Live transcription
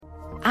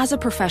As a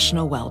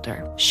professional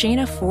welder,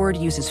 Shayna Ford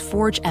uses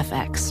Forge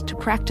FX to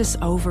practice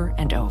over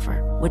and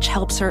over, which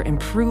helps her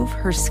improve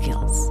her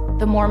skills.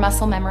 The more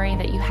muscle memory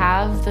that you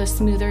have, the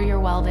smoother your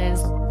weld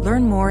is.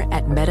 Learn more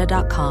at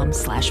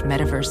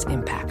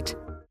meta.com/metaverseimpact.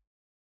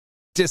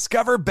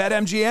 Discover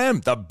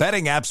BetMGM, the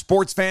betting app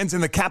sports fans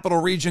in the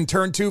capital region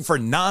turn to for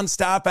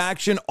nonstop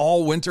action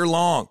all winter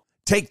long.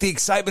 Take the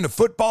excitement of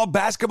football,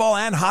 basketball,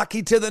 and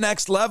hockey to the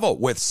next level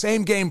with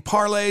same-game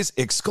parlays,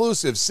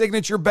 exclusive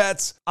signature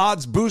bets,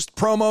 odds boost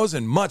promos,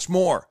 and much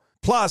more.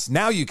 Plus,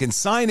 now you can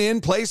sign in,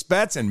 place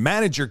bets, and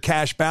manage your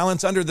cash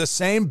balance under the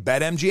same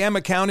BetMGM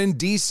account in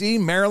D.C.,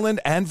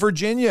 Maryland, and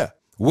Virginia.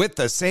 With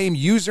the same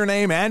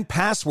username and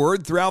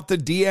password throughout the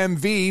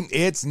DMV,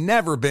 it's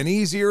never been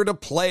easier to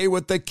play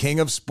with the king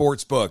of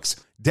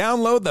sportsbooks.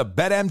 Download the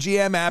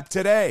BetMGM app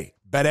today.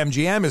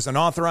 BetMGM is an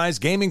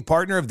authorized gaming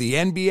partner of the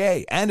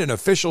NBA and an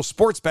official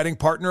sports betting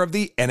partner of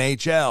the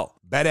NHL.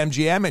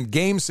 BetMGM and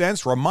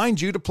GameSense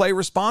remind you to play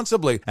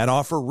responsibly and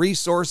offer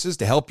resources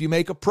to help you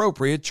make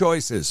appropriate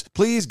choices.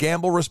 Please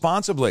gamble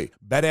responsibly.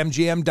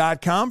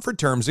 BetMGM.com for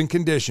terms and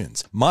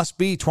conditions. Must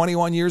be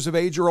 21 years of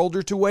age or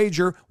older to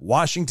wager.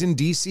 Washington,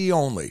 D.C.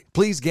 only.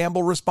 Please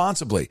gamble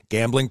responsibly.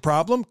 Gambling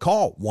problem?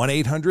 Call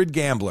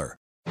 1-800-GAMBLER.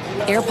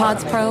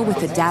 AirPods Pro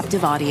with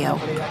adaptive audio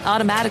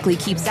automatically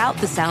keeps out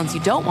the sounds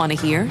you don't want to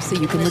hear so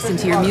you can listen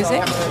to your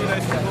music,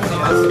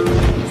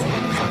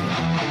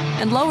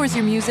 and lowers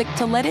your music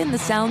to let in the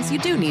sounds you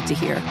do need to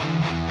hear.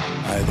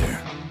 Hi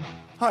there.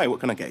 Hi,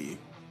 what can I get you?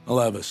 I'll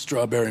have a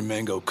strawberry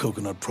mango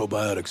coconut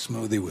probiotic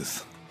smoothie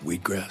with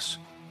wheatgrass.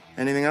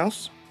 Anything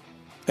else?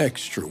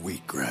 Extra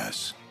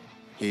wheatgrass.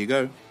 Here you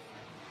go.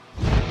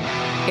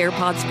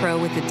 AirPods Pro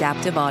with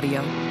adaptive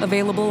audio.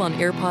 Available on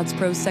AirPods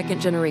Pro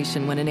 2nd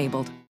generation when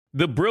enabled.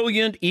 The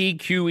brilliant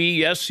EQE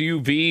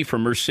SUV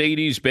from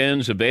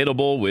Mercedes-Benz,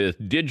 available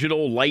with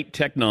digital light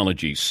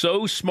technology.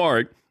 So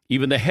smart,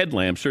 even the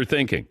headlamps are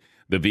thinking.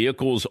 The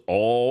vehicle's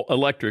all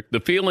electric.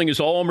 The feeling is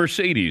all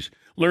Mercedes.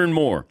 Learn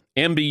more.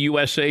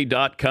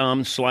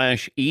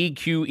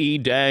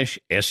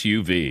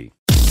 MBUSA.com/EQE-SUV.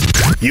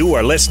 You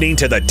are listening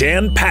to The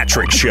Dan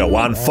Patrick Show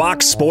on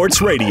Fox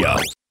Sports Radio.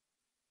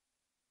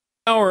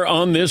 Hour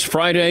on this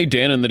Friday,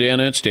 Dan and the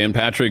Danettes, Dan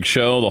Patrick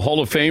Show. The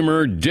Hall of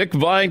Famer Dick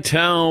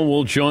Vitale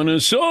will join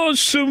us.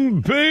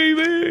 Awesome,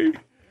 baby.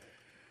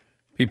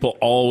 People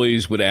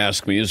always would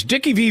ask me, is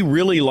Dickie V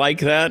really like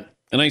that?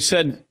 And I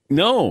said,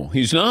 no,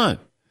 he's not.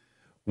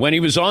 When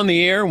he was on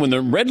the air, when the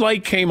red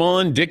light came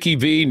on, Dickie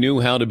V knew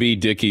how to be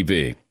Dickie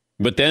V.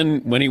 But then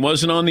when he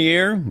wasn't on the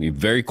air, he was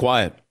very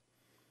quiet.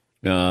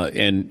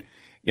 And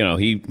you know,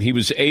 he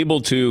was able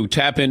to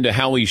tap into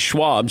Howie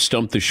Schwab,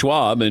 Stump the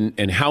Schwab,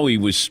 and Howie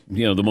was,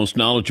 you know, the most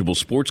knowledgeable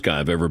sports guy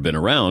I've ever been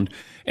around.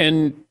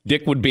 And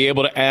Dick would be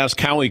able to ask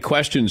Howie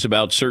questions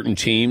about certain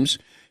teams,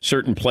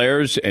 certain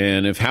players,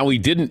 and if Howie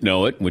didn't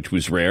know it, which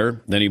was rare,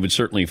 then he would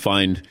certainly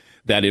find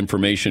that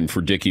information for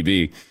Dickie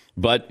V.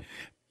 But,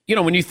 you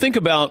know, when you think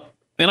about,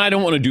 and I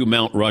don't want to do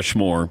Mount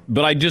Rushmore,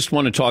 but I just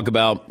want to talk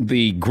about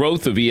the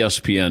growth of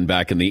ESPN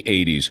back in the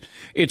 80s.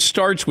 It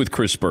starts with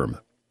Chris Berman.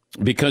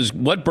 Because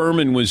what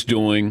Berman was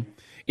doing,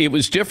 it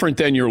was different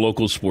than your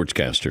local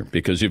sportscaster.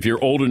 Because if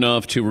you're old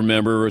enough to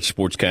remember a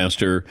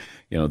sportscaster,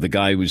 you know, the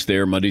guy who's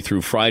there Monday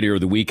through Friday or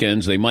the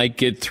weekends, they might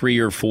get 3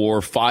 or 4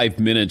 or 5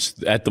 minutes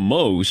at the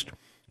most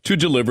to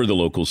deliver the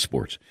local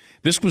sports.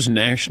 This was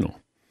national.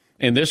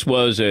 And this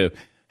was a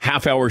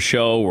half-hour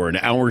show or an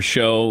hour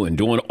show and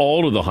doing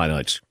all of the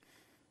highlights.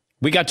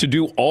 We got to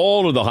do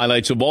all of the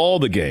highlights of all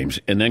the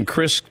games. And then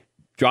Chris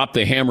dropped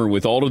the hammer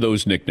with all of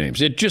those nicknames.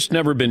 It just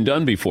never been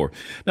done before.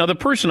 Now, the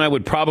person I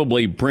would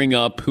probably bring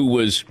up who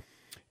was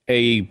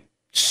a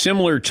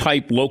similar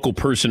type local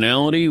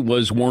personality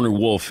was Warner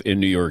Wolf in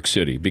New York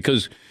City,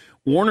 because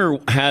Warner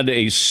had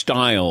a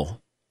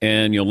style,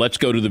 and, you know, let's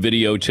go to the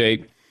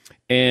videotape.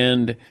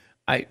 And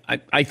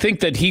I think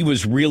that he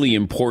was really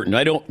important.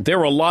 There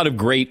are a lot of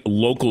great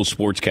local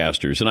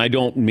sportscasters, and I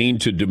don't mean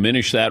to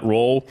diminish that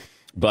role,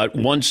 but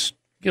once,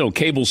 you know,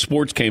 cable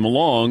sports came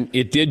along,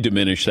 it did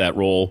diminish that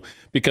role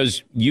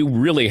because you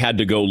really had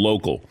to go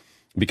local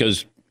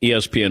because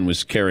ESPN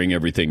was carrying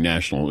everything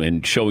national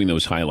and showing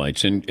those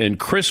highlights. And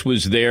Chris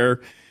was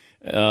there.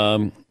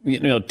 You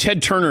know,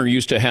 Ted Turner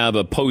used to have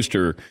a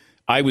poster,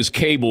 I was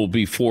cable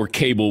before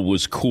cable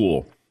was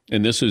cool.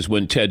 And this is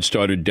when Ted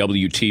started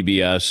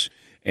WTBS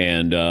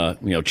and,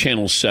 you know,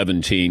 Channel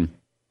 17.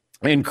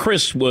 And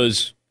Chris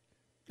was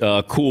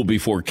cool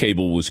before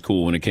cable was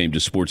cool when it came to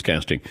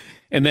sportscasting.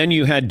 And then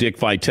you had Dick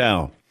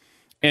Vitale.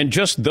 And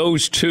just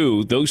those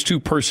two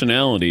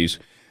personalities,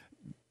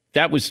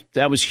 that was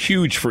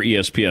huge for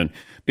ESPN,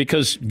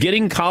 because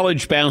getting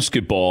college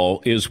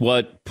basketball is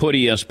what put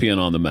ESPN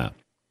on the map.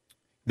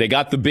 They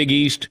got the Big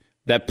East,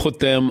 that put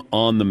them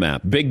on the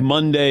map. Big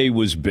Monday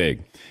was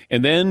big.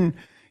 And then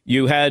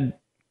you had,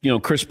 you know,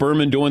 Chris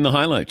Berman doing the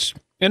highlights.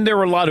 And there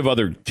were a lot of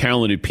other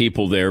talented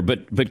people there,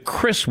 but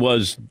Chris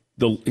was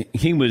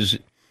he was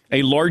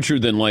a larger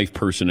than life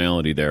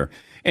personality there.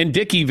 And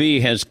Dickie V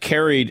has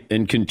carried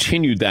and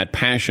continued that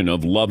passion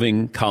of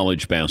loving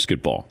college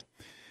basketball.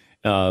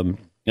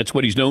 That's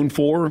what he's known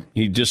for.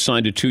 He just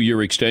signed a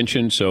 2-year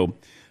extension, so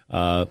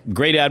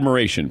great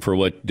admiration for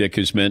what Dick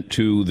has meant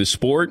to the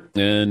sport,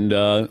 and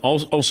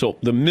also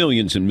the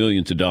millions and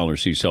millions of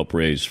dollars he's helped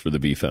raise for the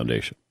V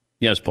Foundation.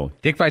 Yes, Paul.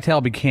 Dick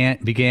Vitale began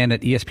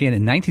at ESPN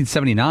in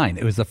 1979.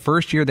 It was the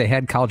first year they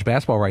had college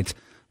basketball rights.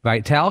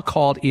 Vitale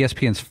called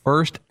ESPN's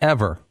first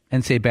ever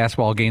NCAA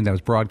basketball game that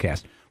was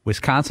broadcast.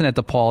 Wisconsin at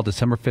DePaul,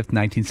 December 5th,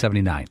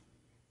 1979.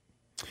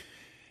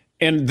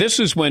 And this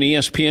is when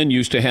ESPN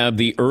used to have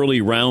the early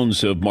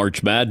rounds of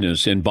March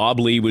Madness, and Bob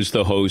Lee was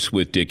the host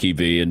with Dickie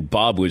V, and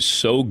Bob was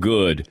so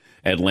good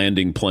at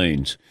landing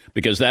planes,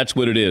 because that's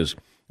what it is,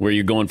 where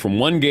you're going from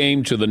one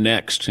game to the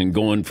next and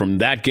going from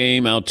that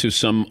game out to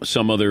some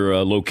other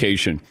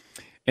location.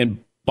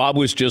 And Bob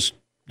was just,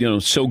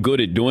 so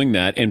good at doing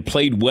that and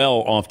played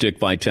well off Dick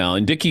Vitale.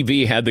 And Dickie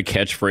V had the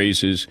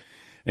catchphrases,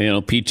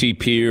 PT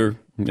Pier,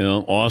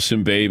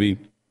 awesome baby.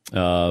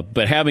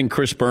 But having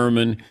Chris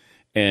Berman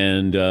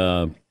and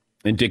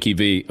Dickie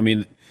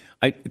V,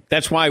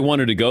 that's why I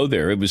wanted to go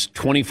there. It was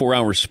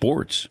 24-hour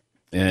sports.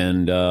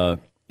 And I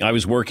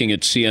was working at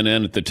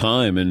CNN at the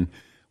time, and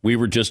we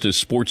were just a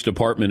sports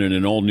department in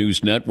an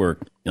all-news network.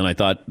 And I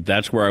thought,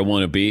 that's where I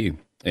want to be.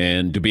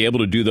 And to be able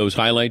to do those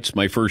highlights,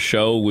 my first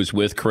show was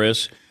with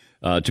Chris,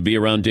 to be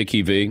around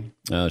Dickie V.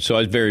 So I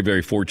was very,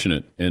 very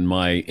fortunate in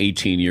my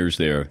 18 years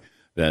there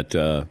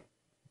that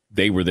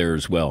they were there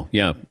as well.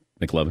 Yeah,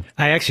 McLovin.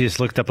 I actually just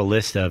looked up a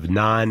list of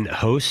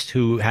non-hosts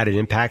who had an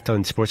impact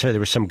on sports. There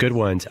were some good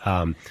ones.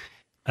 Mel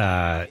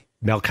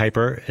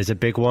Kiper is a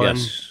big one.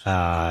 Yes.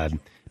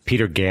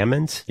 Peter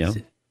Gammons is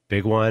a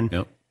big one.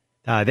 Yep.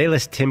 They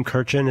list Tim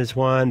Kirchin as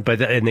one,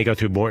 and they go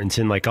through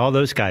Mortensen, like all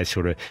those guys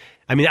sort of.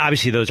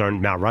 Obviously those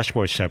aren't Mount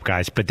Rushmore type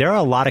guys, but there are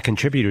a lot of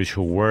contributors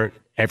who weren't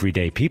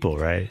everyday people,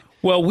 right?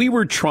 Well, we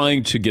were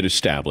trying to get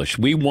established.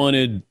 We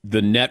wanted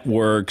the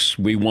networks,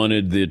 we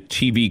wanted the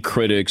TV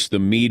critics, the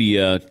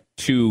media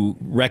to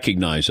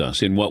recognize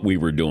us in what we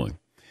were doing.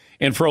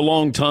 And for a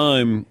long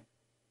time,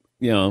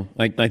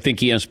 I think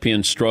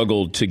ESPN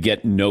struggled to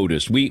get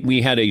noticed.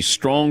 We had a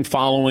strong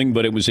following,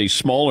 but it was a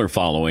smaller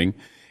following.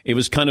 It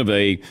was kind of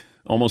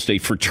almost a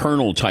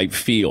fraternal type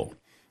feel.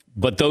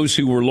 But those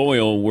who were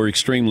loyal were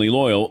extremely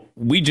loyal.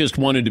 We just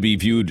wanted to be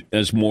viewed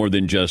as more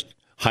than just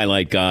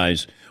highlight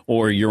guys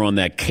or you're on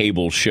that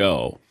cable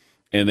show.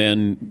 And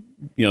then,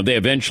 they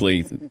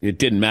eventually, it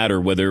didn't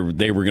matter whether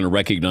they were going to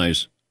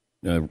recognize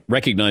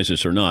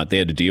us or not. They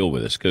had to deal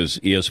with us because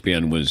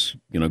ESPN was,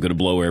 going to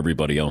blow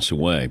everybody else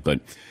away.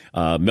 But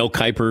Mel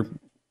Kiper,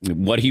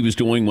 what he was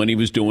doing when he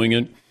was doing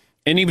it,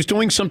 and he was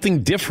doing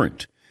something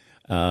different.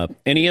 And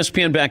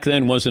ESPN back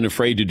then wasn't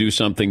afraid to do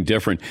something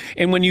different.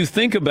 And when you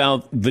think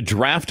about the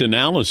draft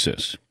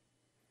analysis,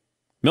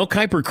 Mel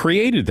Kiper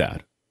created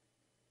that.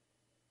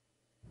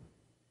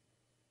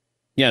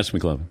 Yes,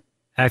 McLovin.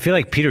 I feel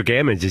like Peter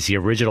Gammons is the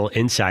original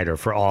insider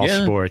for all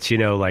sports. I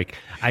know.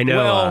 I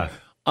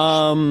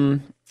know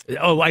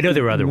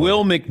there were other ones.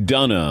 Will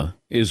McDonough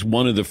is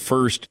one of the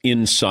first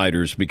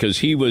insiders because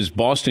he was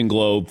Boston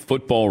Globe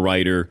football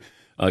writer,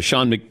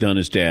 Sean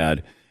McDonough's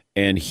dad.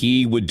 And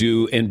he would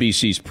do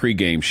NBC's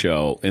pregame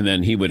show, and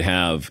then he would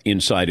have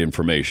inside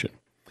information.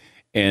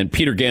 And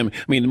Peter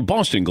Gammon,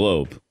 Boston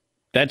Globe,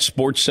 that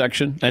sports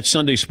section, that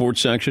Sunday sports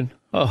section,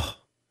 that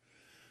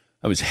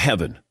was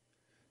heaven.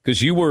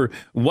 Because you were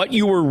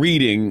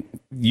reading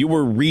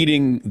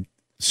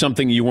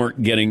something you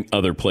weren't getting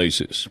other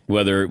places,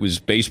 whether it was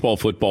baseball,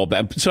 football.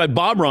 So I had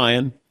Bob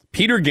Ryan,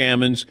 Peter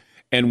Gammons,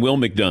 and Will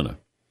McDonough.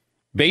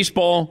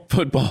 Baseball,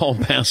 football,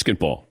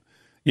 basketball.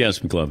 Yes,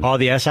 McLovin. All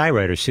the SI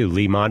writers, too.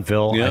 Lee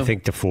Montville, I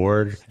think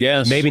DeFord.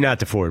 Yes. Maybe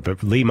not DeFord,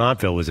 but Lee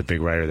Montville was a big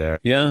writer there.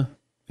 Yeah.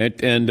 But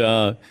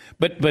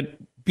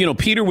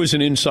Peter was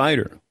an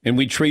insider, and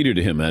we treated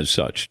him as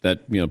such.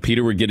 That,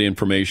 Peter would get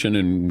information,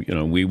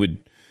 and, we would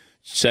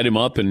set him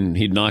up, and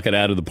he'd knock it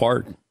out of the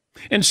park.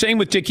 And same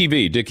with Dickie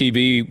V. Dickie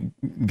V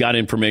got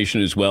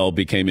information as well,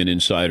 became an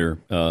insider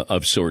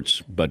of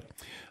sorts. But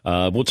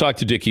we'll talk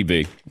to Dickie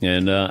V,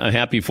 and I'm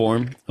happy for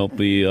him. Hope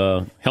be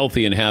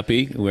healthy and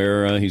happy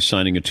where he's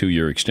signing a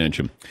 2-year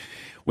extension.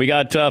 We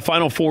got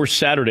Final Four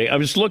Saturday. I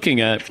was looking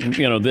at,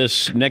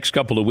 this next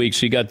couple of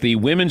weeks. You got the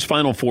women's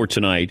Final Four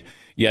tonight.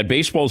 You had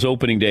baseball's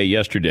opening day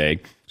yesterday.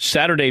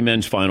 Saturday,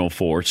 men's Final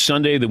Four.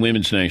 Sunday, the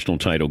women's national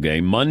title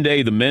game.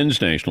 Monday, the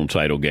men's national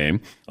title game.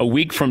 A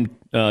week from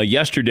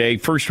yesterday,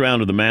 first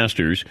round of the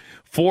Masters.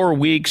 4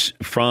 weeks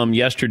from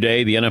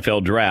yesterday, the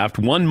NFL Draft.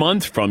 1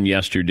 month from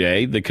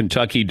yesterday, the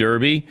Kentucky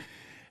Derby.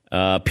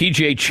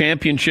 PGA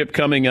Championship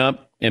coming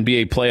up.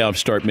 NBA playoffs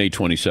start May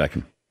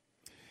 22nd.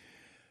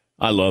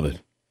 I love it.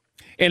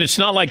 And it's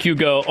not like you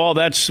go, oh,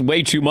 that's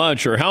way too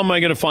much, or how am I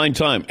going to find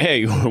time?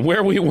 Hey,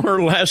 where we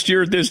were last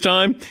year at this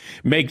time,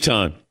 make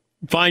time.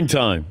 Find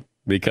time.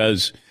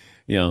 Because,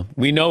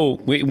 we know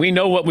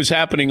what was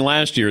happening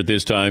last year at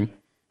this time.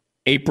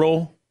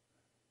 April,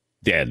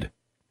 dead.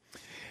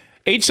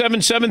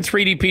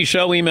 877-3DP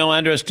Show. Email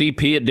address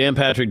dp at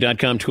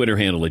danpatrick.com. Twitter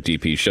handle at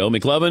DP Show.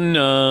 McLovin,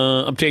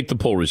 update the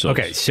poll results.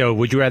 Okay, so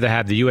would you rather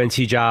have the UNC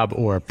job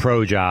or a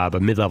pro job, a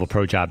mid-level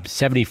pro job?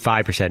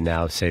 75%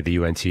 now say the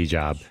UNC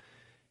job.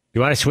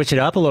 You want to switch it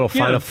up a little?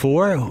 Final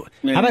Four? How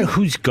about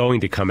who's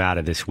going to come out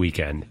of this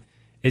weekend?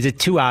 Is it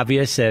too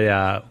obvious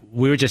that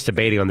we were just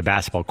debating on the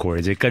basketball court?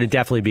 Is it going to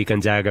definitely be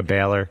Gonzaga,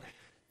 Baylor?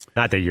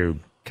 Not that you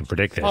can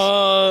predict this.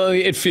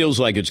 It feels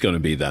like it's going to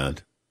be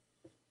that.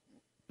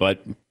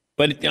 But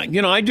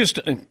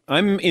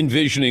I'm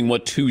envisioning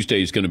what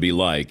Tuesday is going to be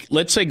like.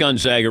 Let's say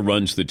Gonzaga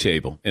runs the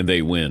table and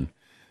they win.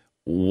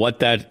 What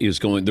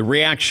the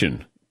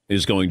reaction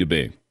is going to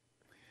be.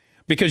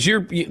 Because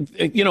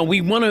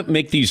we want to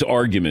make these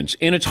arguments,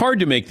 and it's hard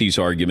to make these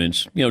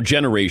arguments,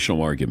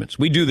 generational arguments.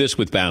 We do this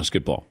with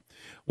basketball.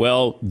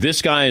 Well,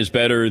 this guy is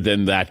better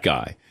than that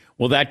guy.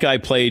 Well, that guy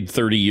played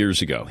 30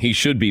 years ago. He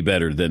should be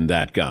better than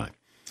that guy.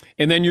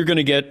 And then you're going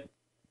to get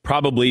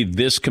probably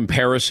this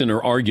comparison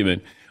or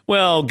argument.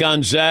 Well,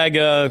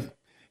 Gonzaga,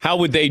 how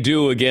would they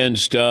do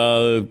against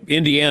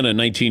Indiana in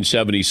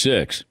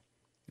 1976?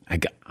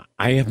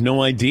 I have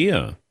no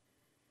idea.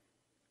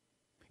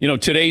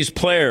 Today's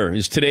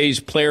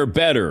player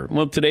better?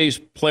 Well, today's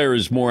player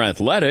is more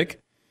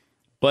athletic,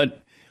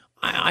 but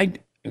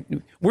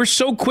we're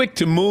so quick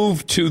to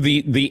move to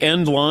the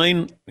end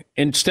line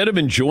instead of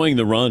enjoying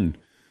the run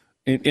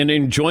and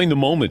enjoying the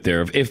moment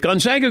there. If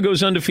Gonzaga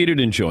goes undefeated,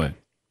 enjoy it.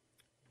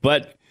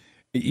 But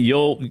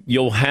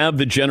you'll have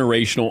the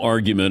generational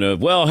argument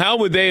of, well, how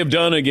would they have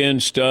done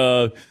against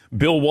Bill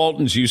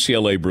Walton's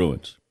UCLA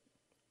Bruins?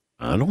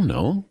 I don't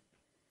know.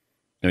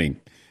 I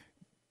mean,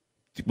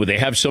 would they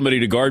have somebody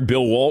to guard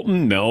Bill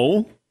Walton?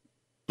 No.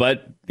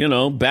 But,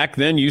 back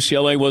then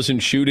UCLA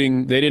wasn't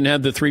shooting. They didn't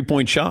have the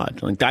three-point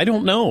shot. I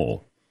don't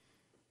know.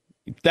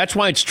 That's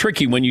why it's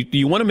tricky when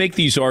you want to make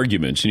these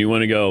arguments and you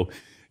want to go,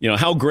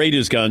 how great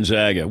is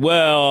Gonzaga?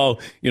 Well,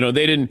 they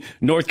didn't.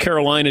 North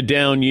Carolina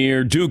down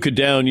year, Duke a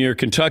down year,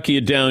 Kentucky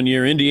a down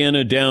year, Indiana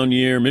a down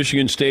year,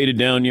 Michigan State a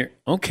down year.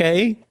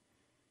 Okay.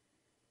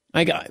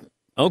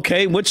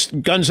 What's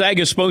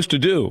Gonzaga supposed to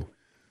do?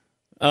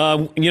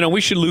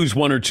 We should lose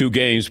one or two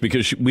games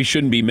because we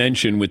shouldn't be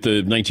mentioned with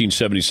the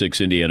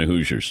 1976 Indiana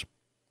Hoosiers.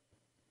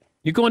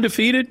 You go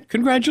undefeated?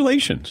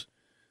 Congratulations.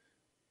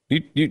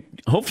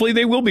 Hopefully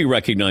they will be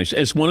recognized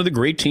as one of the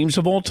great teams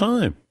of all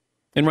time,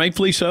 and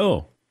rightfully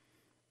so.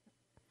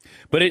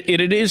 But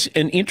it is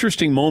an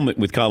interesting moment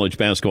with college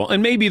basketball,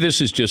 and maybe this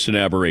is just an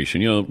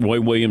aberration. Roy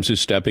Williams is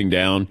stepping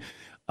down.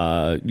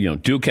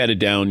 Duke had a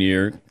down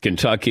year.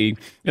 Kentucky,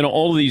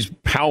 all of these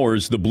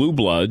powers, the blue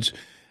bloods.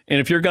 And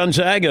if you're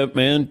Gonzaga,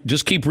 man,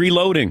 just keep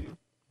reloading.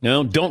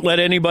 Don't let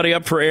anybody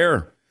up for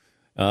air.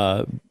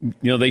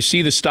 They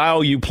see the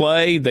style you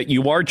play, that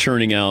you are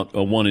churning out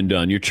a one and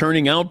done. You're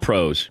churning out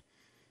pros.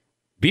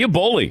 Be a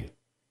bully.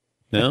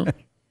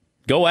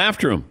 Go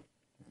after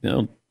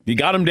them. You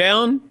got them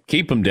down,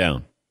 keep them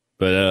down.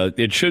 But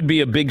it should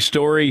be a big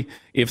story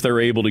if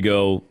they're able to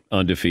go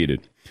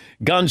undefeated.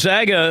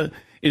 Gonzaga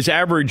is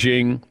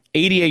averaging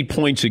 88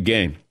 points a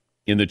game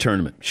in the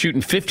tournament,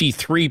 shooting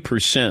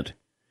 53%.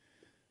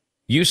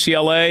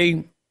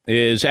 UCLA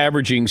is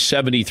averaging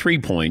 73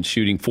 points,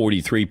 shooting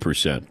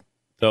 43%.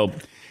 So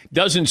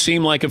doesn't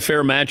seem like a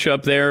fair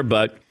matchup there,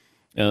 but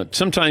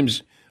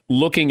sometimes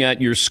looking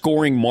at your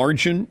scoring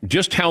margin,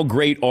 just how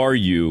great are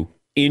you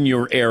in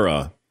your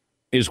era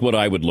is what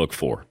I would look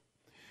for.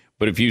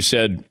 But if you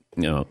said,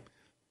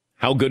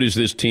 how good is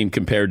this team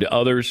compared to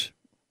others,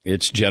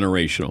 it's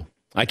generational.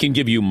 I can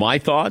give you my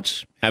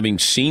thoughts, having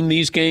seen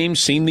these games,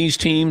 seen these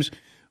teams,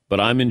 but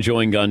I'm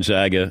enjoying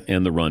Gonzaga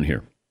and the run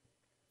here.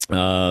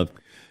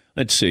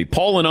 Let's see.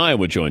 Paul in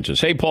Iowa joins us.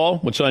 Hey, Paul,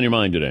 what's on your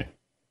mind today?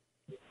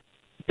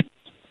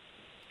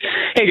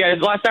 Hey,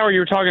 guys. Last hour you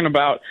were talking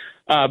about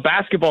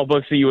basketball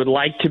books that you would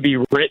like to be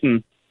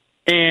written.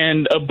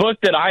 And a book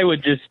that I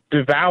would just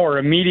devour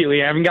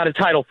immediately, I haven't got a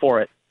title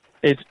for it.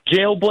 It's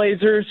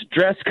Jailblazers,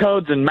 Dress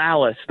Codes, and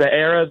Malice, the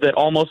era that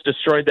almost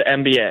destroyed the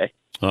NBA.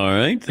 All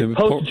right.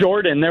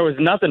 Post-Jordan, there was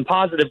nothing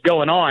positive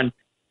going on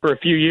for a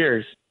few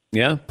years.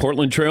 Yeah,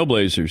 Portland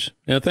Trailblazers.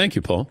 Yeah, thank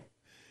you, Paul.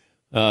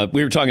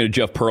 We were talking to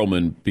Jeff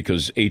Pearlman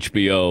because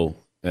HBO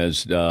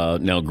has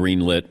now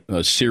greenlit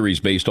a series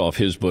based off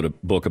his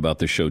book about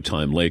the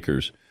Showtime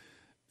Lakers.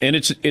 And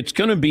it's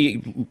going to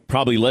be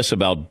probably less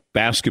about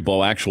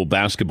actual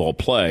basketball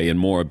play, and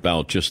more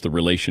about just the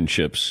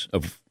relationships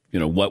of,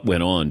 what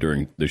went on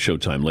during the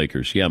Showtime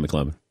Lakers. Yeah,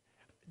 McLevin.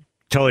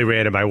 Totally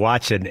random. I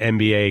watched an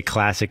NBA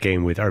Classic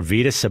game with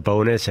Arvydas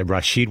Sabonis and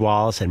Rasheed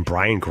Wallace and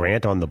Brian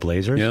Grant on the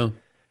Blazers. Yeah.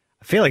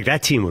 I feel like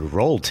that team would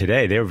roll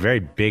today. They were very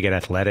big and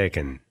athletic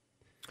and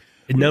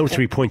no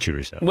three-point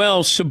shooters, though.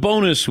 Well,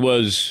 Sabonis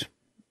was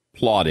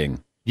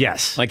plodding.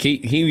 Yes. Like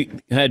he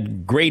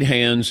had great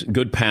hands,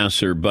 good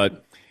passer,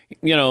 but,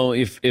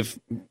 if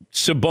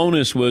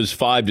Sabonis was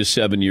 5 to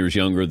 7 years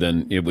younger,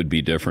 then it would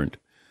be different.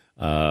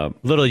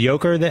 Little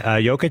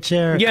Jokic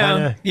there? Yeah,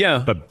 kinda,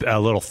 yeah. But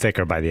a little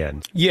thicker by the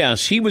end.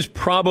 Yes, he was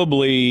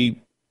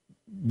probably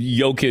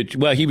Jokic.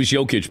 Well, he was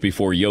Jokic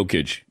before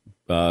Jokic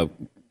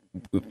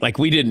like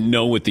we didn't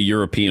know what the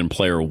European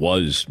player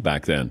was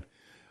back then.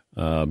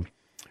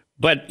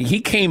 But he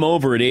came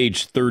over at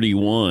age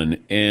 31,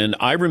 and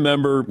I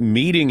remember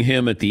meeting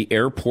him at the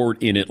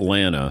airport in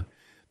Atlanta.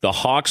 The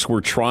Hawks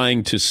were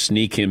trying to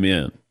sneak him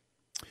in,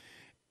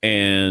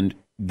 and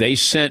they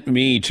sent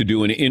me to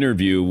do an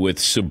interview with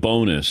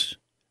Sabonis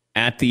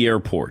at the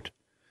airport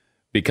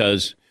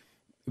because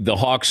the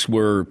Hawks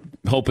were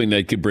hoping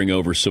they could bring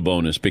over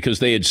Sabonis because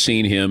they had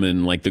seen him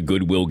in like the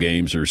Goodwill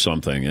games or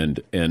something,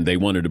 and they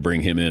wanted to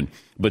bring him in.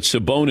 But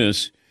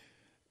Sabonis,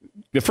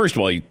 first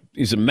of all,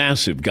 he's a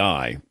massive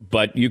guy,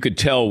 but you could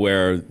tell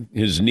where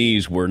his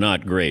knees were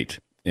not great,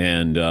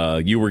 and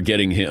you were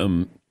getting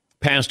him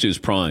past his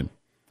prime.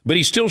 But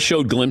he still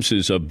showed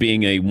glimpses of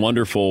being a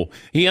wonderful,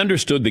 he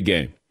understood the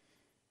game.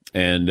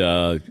 And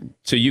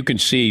so you can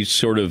see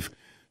sort of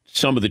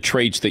some of the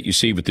traits that you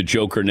see with the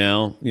Joker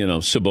now. You know,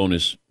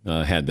 Sabonis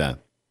had that.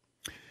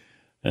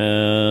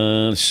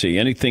 Let's see.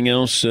 Anything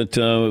else?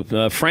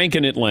 Frank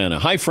in Atlanta.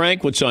 Hi,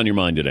 Frank. What's on your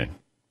mind today?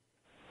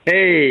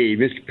 Hey,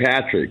 Mr.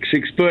 Patrick.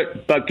 6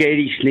 foot,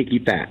 $180, sneaky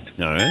fat.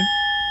 All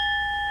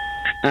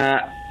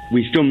right.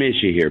 We still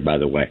miss you here, by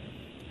the way.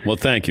 Well,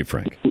 thank you,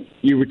 Frank.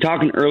 You were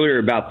talking earlier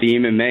about the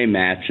MMA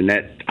match, and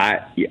that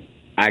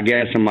I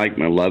guess I'm like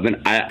my loving.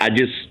 I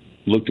just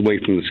looked away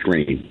from the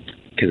screen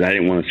because I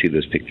didn't want to see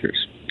those pictures.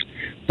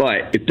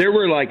 But if there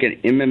were like an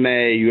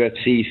MMA,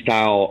 UFC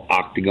style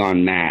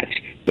octagon match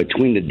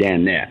between the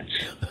Danettes,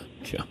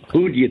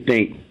 who do you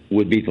think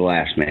would be the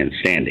last man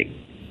standing?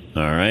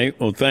 All right.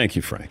 Well, thank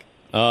you, Frank.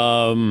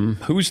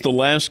 Who's the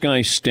last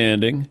guy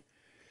standing?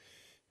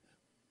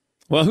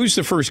 Well, who's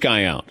the first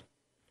guy out?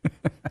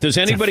 Does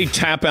anybody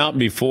tap out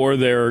before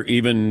they're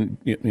even,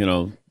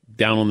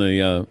 down on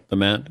the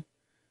mat?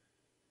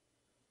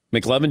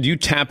 McLevin, do you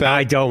tap out?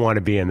 I don't want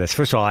to be in this.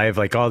 First of all, I have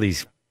like all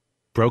these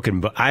broken,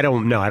 but I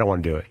don't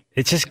want to do it.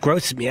 It just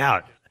grosses me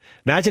out.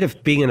 Imagine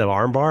if being in an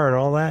arm bar and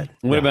all that.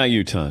 What about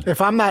you, Todd?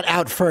 If I'm not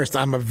out first,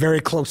 I'm a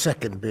very close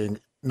second being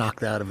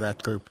knocked out of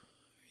that group.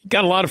 You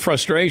got a lot of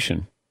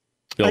frustration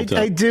built up.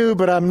 I do,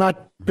 but I'm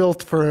not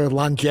built for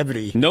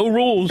longevity. No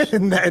rules. I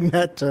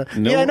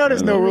know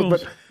there's no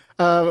rules,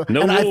 but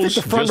no and rules, I think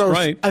the front row.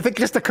 right. I think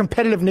just the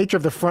competitive nature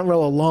of the front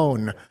row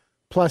alone,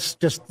 plus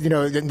just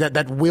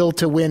that will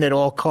to win at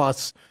all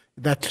costs,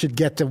 that should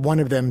get to one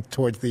of them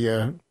towards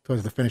the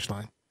finish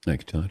line.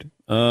 Thank you,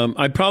 Todd.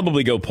 I'd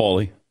probably go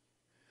Paulie.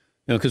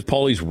 Because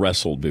Paulie's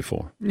wrestled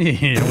before.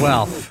 Yeah,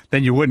 well,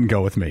 then you wouldn't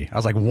go with me. I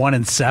was like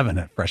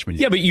 1-7 at freshman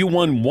year. Yeah, but you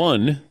won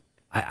one.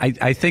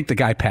 I think the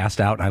guy passed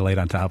out and I laid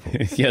on top of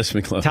him. Yes,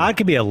 McLeod. Todd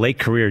could be a late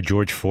career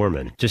George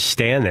Foreman. Just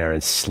stand there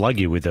and slug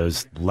you with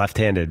those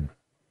left-handed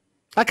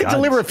I can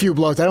deliver a few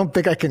blows. I don't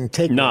think I can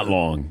take Not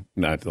one.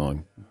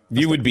 long.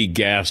 You would be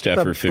gassed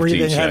after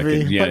 15 seconds.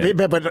 Heavy.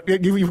 Yeah. But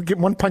you get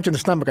one punch in the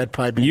stomach, I'd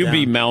probably be You'd down.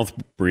 be mouth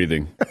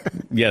breathing.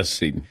 Yes,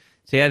 Seton.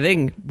 See, I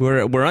think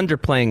we're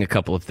underplaying a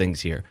couple of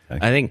things here. Okay.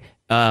 I think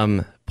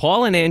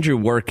Paul and Andrew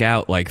work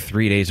out like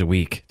 3 days a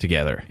week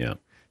together. Yeah.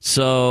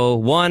 So,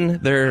 one,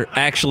 they're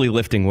actually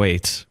lifting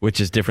weights,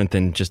 which is different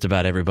than just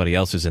about everybody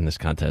else who's in this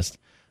contest.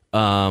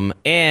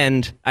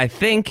 And I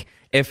think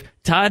if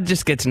Todd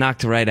just gets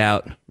knocked right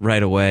out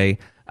right away,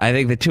 I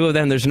think the two of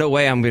them, there's no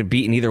way I'm going to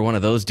beat either one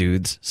of those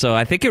dudes. So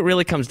I think it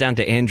really comes down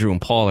to Andrew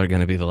and Paul are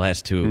going to be the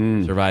last two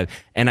to survive.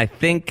 And I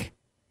think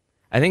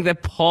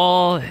that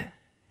Paul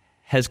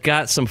has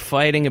got some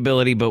fighting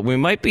ability, but we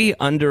might be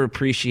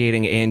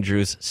underappreciating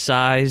Andrew's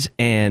size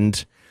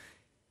and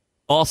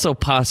also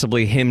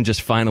possibly him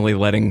just finally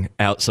letting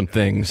out some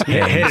things.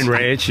 Hidden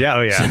rage. Yeah,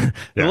 oh yeah.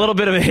 A little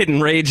bit of a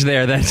hidden rage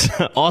there that's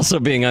also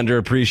being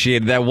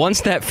underappreciated. That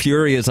once that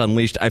fury is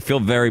unleashed, I feel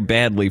very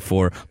badly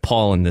for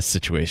Paul in this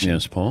situation.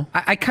 Yes, Paul?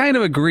 I kind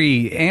of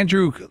agree.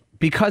 Andrew,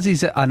 because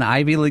he's an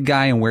Ivy League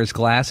guy and wears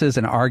glasses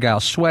and Argyle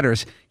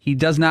sweaters, he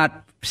does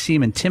not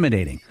seem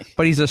intimidating.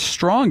 But he's a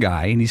strong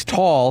guy and he's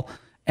tall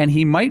and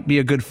he might be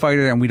a good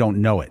fighter and we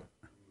don't know it.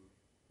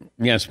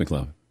 Yes,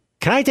 McLeod.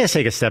 Can I just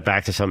take a step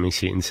back to something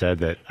Seton said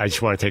that I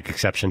just want to take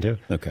exception to?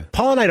 Okay.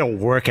 Paul and I don't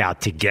work out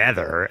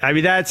together. I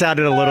mean, that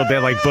sounded a little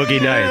bit like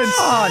Boogie Nights.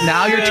 Oh,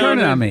 now you're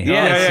turning on me.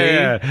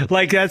 Yeah.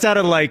 Like, that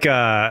sounded like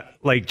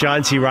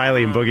John C.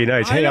 Reilly and Boogie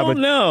Nights. I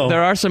don't know.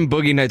 There are some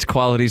Boogie Nights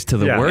qualities to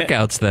the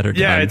workouts that are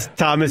done. Yeah, it's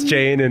Thomas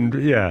Jane and,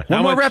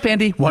 One more rep,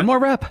 Andy. One more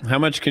rep. How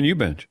much can you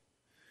bench?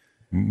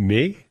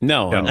 Me?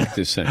 No, I'm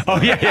just saying.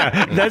 Oh,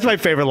 yeah. That's my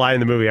favorite line in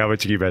the movie, How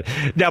Much You bet.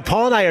 Now,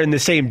 Paul and I are in the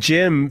same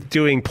gym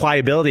doing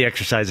pliability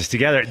exercises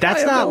together.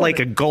 That's not like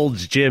a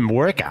Gold's Gym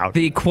workout.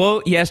 The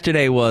quote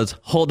yesterday was,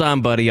 "Hold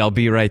on, buddy, I'll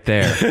be right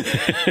there."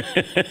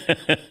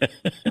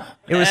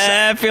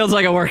 It feels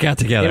like a workout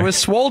together. It was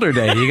Swolder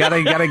Day. You gotta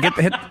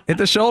hit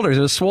the shoulders.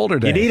 It was Swolder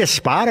Day. You need a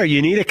spotter.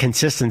 You need a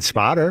consistent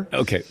spotter.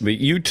 Okay, but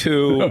you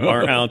two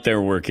are out there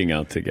working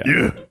out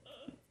together. Yeah.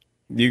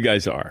 You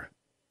guys are.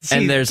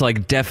 And there's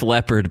like Def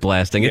Leppard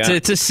blasting. Yeah.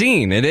 It's a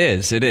scene. It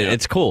is.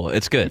 It's cool.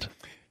 It's good.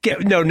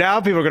 No, now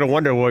people are going to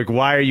wonder, like,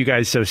 why are you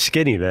guys so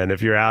skinny then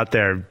if you're out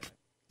there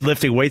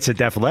lifting weights at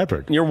Def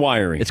Leppard? You're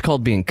wiring. It's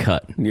called being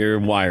cut. You're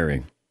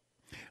wiring.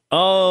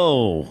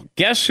 Oh,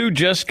 guess who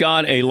just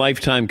got a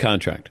lifetime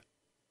contract?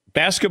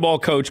 Basketball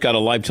coach got a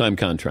lifetime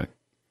contract.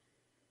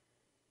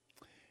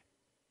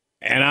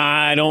 And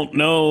I don't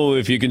know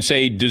if you can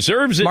say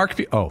deserves it. Mark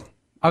Few. Oh,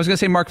 I was going to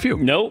say Mark Few.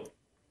 Nope.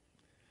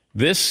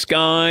 This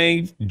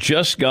guy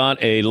just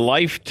got a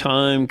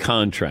lifetime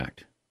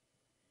contract.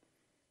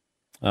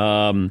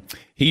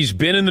 He's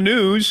been in the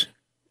news.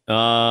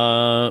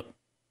 Not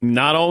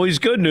always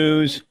good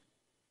news.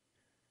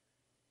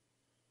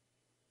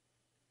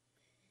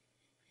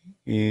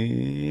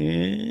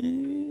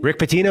 Rick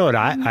Pitino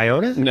at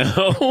Iona?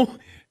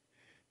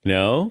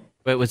 No.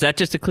 Wait, was that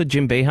just to include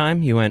Jim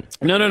Boeheim? You went...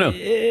 No.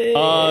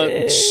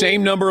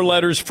 Same number of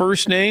letters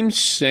first name,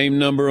 same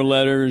number of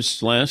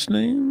letters last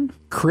name.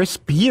 Chris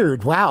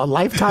Beard. Wow,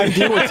 lifetime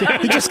deal.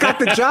 He just got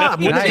the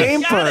job. Win a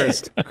game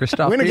first.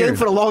 Christoph Win a Beard. game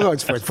for the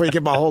logos first before you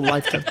give him a whole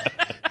lifetime.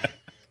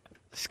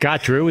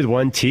 Scott Drew with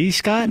 1 T,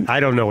 Scott? I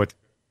don't know what...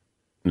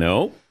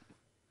 No.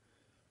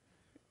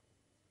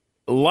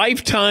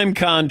 Lifetime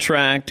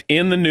contract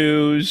in the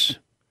news.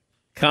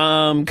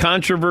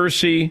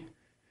 Controversy.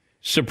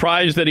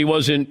 Surprised that he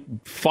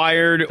wasn't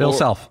fired. Bill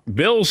Self.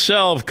 Bill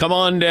Self, come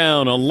on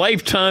down. A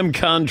lifetime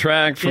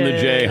contract from the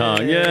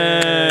Jayhawks.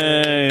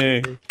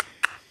 Yay.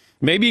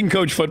 Maybe he can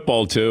coach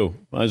football, too.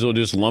 Might as well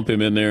just lump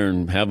him in there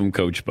and have him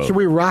coach both. Should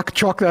we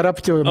chalk that up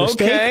to a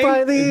mistake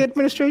by the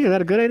administration? Is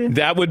that a good idea?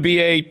 That would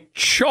be a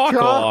chalk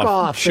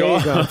off. There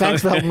you go.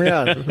 Thanks for helping me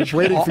out. I was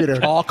waiting for you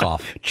to... Chalk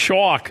off.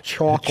 Chalk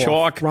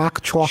off.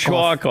 Rock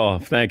chalk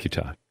off. Thank you,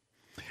 Todd.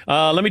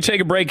 Let me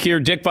take a break here.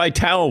 Dick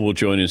Vitale will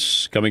join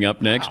us coming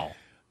up next. Wow.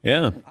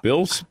 Yeah,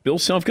 Bill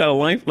Self got a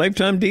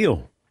lifetime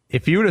deal.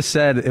 If you would have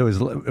said it was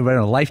a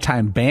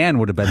lifetime ban,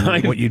 would have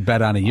been what you'd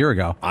bet on a year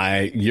ago.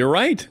 You're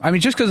right. I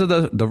mean, just because of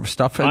the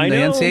stuff in the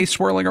NCAA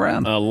swirling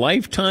around. A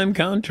lifetime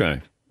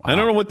contract. Wow. I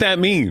don't know what that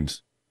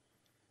means.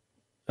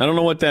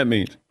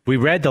 We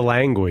read the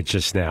language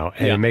just now,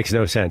 and it makes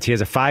no sense. He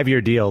has a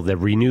 5-year deal that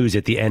renews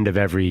at the end of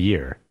every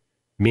year,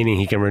 meaning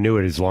he can renew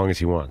it as long as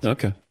he wants.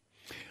 Okay.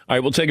 All right,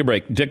 we'll take a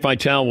break. Dick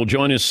Vitale will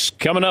join us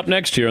coming up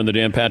next here on the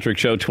Dan Patrick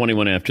Show,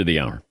 21 after the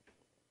hour.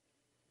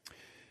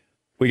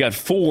 We got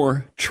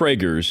 4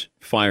 Traegers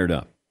fired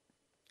up.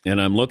 And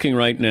I'm looking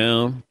right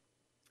now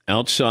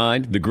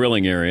outside the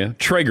grilling area,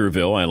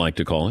 Traegerville, I like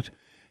to call it.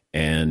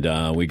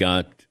 And we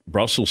got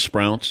Brussels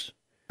sprouts.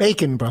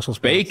 Bacon Brussels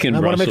sprouts. I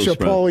want to make sure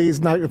Paulie's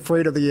not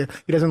afraid of he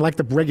doesn't like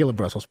the regular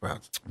Brussels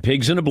sprouts.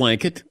 Pigs in a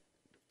blanket,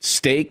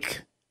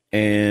 steak,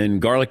 and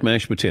garlic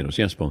mashed potatoes.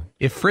 Yes, Paul.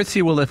 If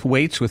Fritzy will lift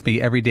weights with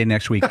me every day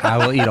next week, I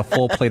will eat a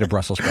full plate of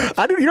Brussels sprouts.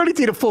 You don't need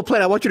to eat a full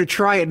plate. I want you to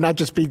try it and not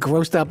just be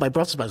grossed out by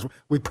Brussels sprouts.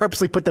 We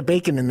purposely put the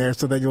bacon in there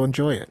so that you'll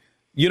enjoy it.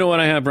 You know what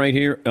I have right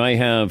here? I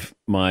have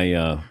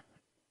my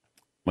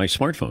my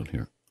smartphone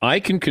here.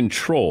 I can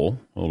control.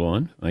 Hold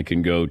on. I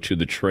can go to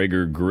the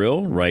Traeger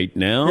grill right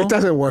now. It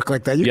doesn't work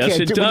like that. You yes,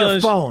 can't it do it does.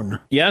 with your phone.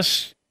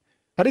 Yes.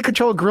 How do you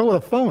control a grill with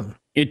a phone?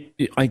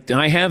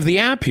 I have the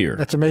app here.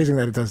 That's amazing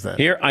that it does that.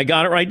 Here, I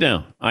got it right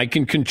now. I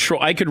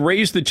could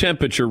raise the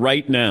temperature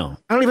right now.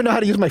 I don't even know how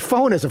to use my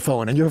phone as a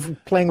phone, and you're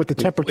playing with the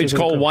temperature. It's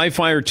called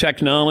Wi-Fi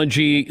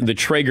technology, the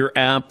Traeger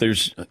app.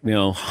 There's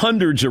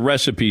hundreds of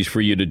recipes for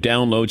you to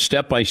download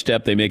step by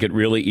step. They make it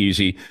really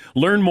easy.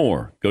 Learn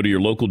more. Go to your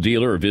local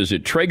dealer or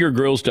visit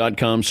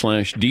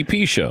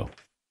TraegerGrills.com/DP show.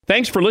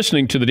 Thanks for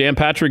listening to the Dan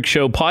Patrick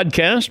Show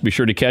podcast. Be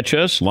sure to catch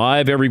us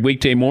live every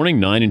weekday morning,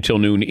 9 until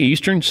noon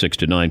Eastern, 6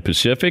 to 9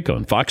 Pacific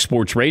on Fox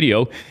Sports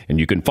Radio. And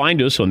you can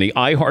find us on the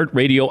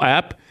iHeartRadio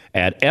app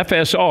at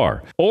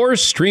FSR or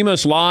stream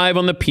us live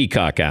on the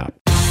Peacock app.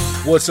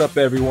 What's up,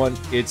 everyone?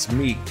 It's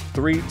me,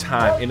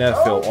 3-time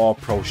NFL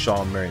All-Pro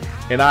Sean Merriman.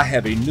 And I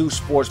have a new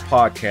sports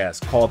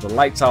podcast called the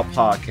Lights Out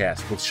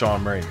Podcast with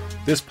Sean Merriman.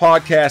 This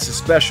podcast is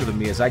special to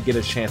me as I get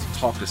a chance to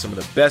talk to some of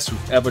the best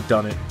who've ever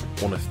done it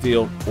on the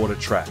field or the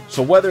track.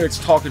 So whether it's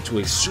talking to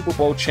a Super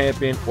Bowl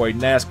champion or a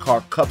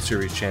NASCAR Cup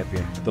Series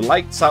champion, the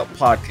Lights Out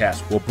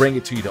Podcast will bring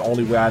it to you the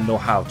only way I know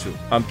how to.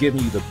 I'm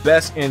giving you the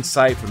best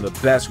insight from the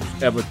best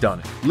who's ever done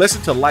it.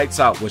 Listen to Lights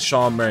Out with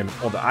Sean Merriman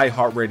on the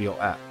iHeartRadio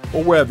app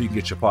or wherever you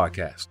get your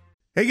podcast.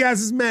 Hey guys,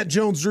 this is Matt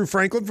Jones, Drew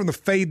Franklin from the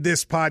Fade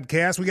This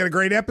podcast. We got a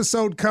great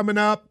episode coming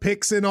up,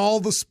 picks in all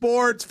the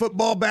sports,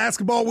 football,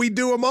 basketball, we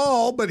do them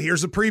all, but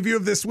here's a preview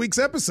of this week's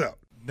episode.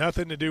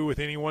 Nothing to do with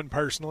anyone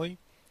personally,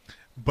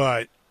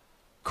 but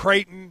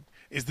Creighton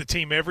is the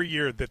team every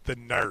year that the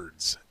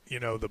nerds,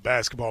 the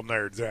basketball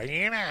nerds, they're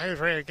like, who's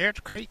really good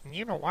at Creighton?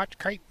 Watch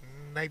Creighton.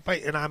 They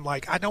play. And I'm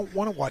like, I don't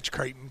want to watch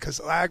Creighton because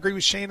I agree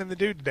with Shannon the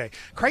dude today.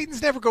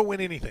 Creighton's never going to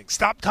win anything.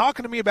 Stop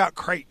talking to me about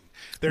Creighton.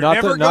 They're not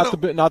never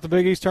not the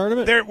Big East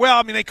tournament.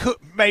 They could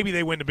maybe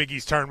they win the Big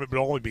East tournament, but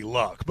it'll only be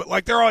luck.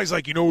 But they're always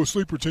like, a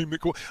sleeper team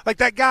that cool. Like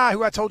that guy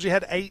who I told you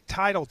had 8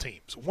 title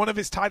teams. One of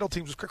his title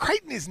teams was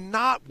Creighton is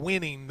not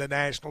winning the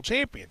national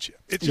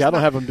championship. I don't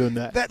have them doing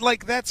that.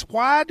 That's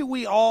why do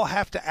we all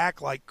have to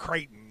act like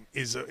Creighton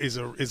is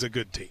a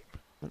good team?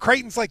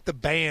 Creighton's like the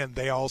band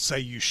they all say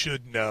you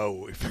should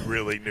know if you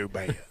really knew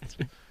bands.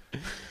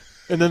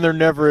 And then they're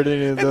never at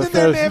any of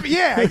the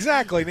yeah,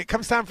 exactly. And it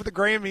comes time for the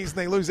Grammys, and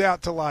they lose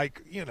out to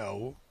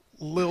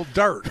Lil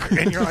Durk.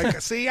 And you're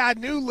like, see, I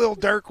knew Lil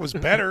Durk was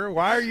better.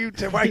 Why are you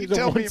telling me?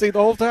 The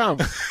whole time.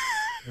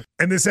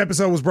 And this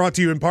episode was brought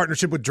to you in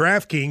partnership with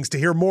DraftKings. To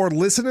hear more,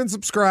 listen and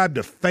subscribe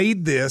to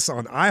Fade This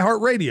on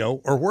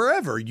iHeartRadio or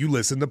wherever you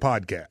listen to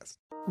podcasts.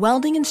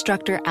 Welding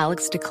instructor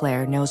Alex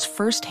DeClaire knows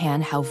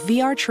firsthand how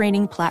VR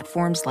training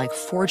platforms like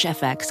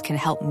ForgeFX can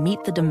help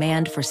meet the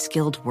demand for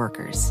skilled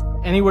workers.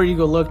 Anywhere you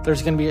go look,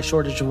 there's going to be a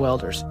shortage of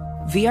welders.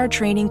 VR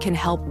training can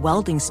help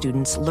welding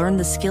students learn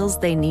the skills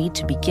they need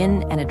to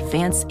begin and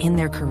advance in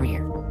their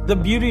career. The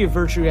beauty of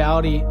virtual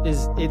reality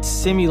is it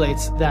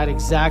simulates that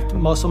exact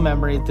muscle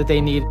memory that they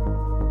need.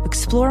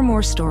 Explore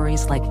more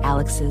stories like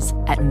Alex's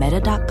at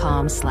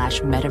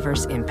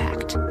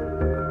meta.com/metaverseimpact.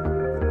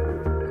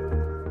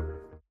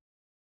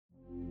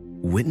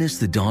 Witness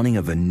the dawning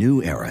of a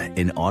new era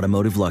in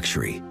automotive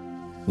luxury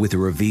with a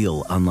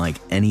reveal unlike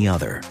any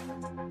other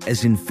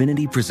as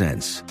Infiniti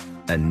presents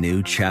a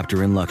new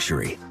chapter in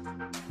luxury,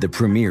 the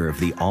premiere of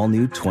the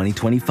all-new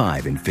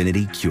 2025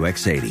 Infiniti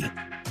QX80.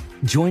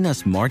 Join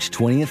us March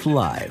 20th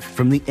live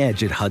from the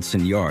Edge at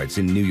Hudson Yards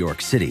in New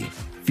York City,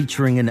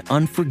 featuring an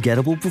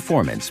unforgettable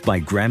performance by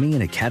Grammy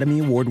and Academy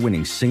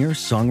Award-winning singer,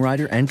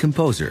 songwriter, and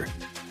composer,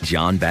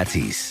 Jon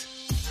Batiste.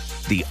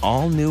 The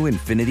all-new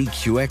Infiniti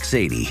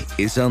QX80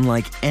 is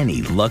unlike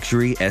any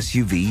luxury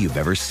SUV you've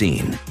ever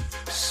seen.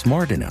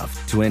 Smart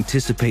enough to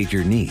anticipate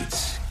your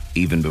needs,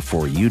 even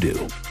before you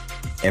do.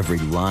 Every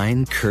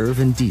line, curve,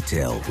 and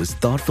detail was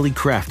thoughtfully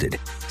crafted,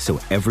 so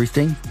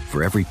everything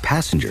for every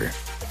passenger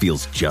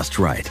feels just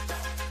right.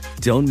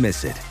 Don't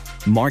miss it.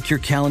 Mark your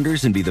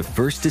calendars and be the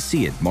first to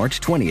see it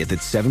March 20th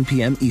at 7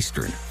 p.m.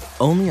 Eastern,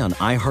 only on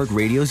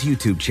iHeartRadio's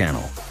YouTube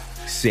channel.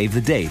 Save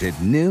the date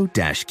at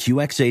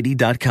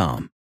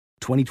new-QX80.com.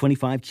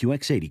 2025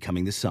 QX80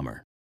 coming this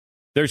summer.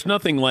 There's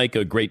nothing like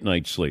a great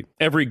night's sleep.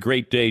 Every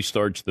great day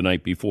starts the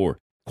night before.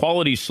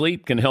 Quality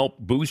sleep can help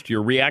boost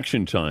your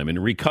reaction time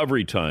and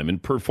recovery time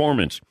and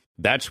performance.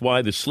 That's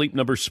why the Sleep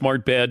Number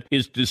Smart Bed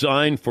is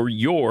designed for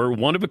your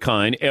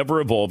one-of-a-kind,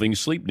 ever-evolving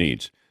sleep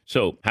needs.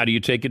 So how do you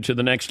take it to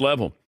the next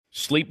level?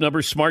 Sleep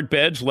Number Smart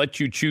Beds let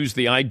you choose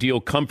the ideal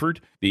comfort,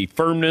 the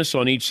firmness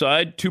on each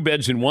side. 2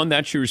 beds in one,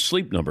 that's your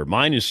sleep number.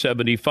 Mine is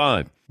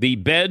 75. The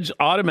beds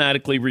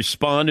automatically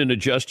respond and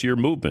adjust to your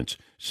movements,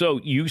 so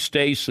you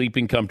stay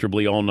sleeping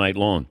comfortably all night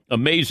long.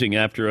 Amazing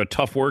after a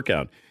tough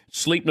workout.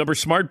 Sleep Number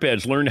Smart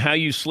Beds learn how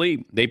you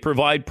sleep. They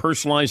provide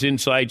personalized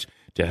insights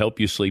to help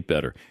you sleep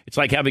better. It's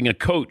like having a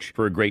coach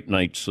for a great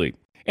night's sleep.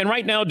 And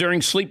right now,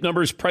 during Sleep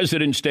Number's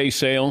President's Day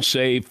sale,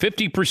 save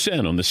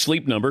 50% on the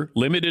Sleep Number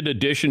Limited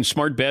Edition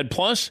Smart Bed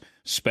Plus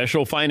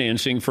special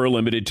financing for a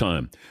limited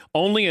time.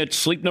 Only at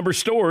Sleep Number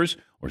stores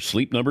or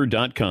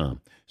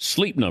sleepnumber.com.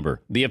 Sleep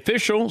Number, the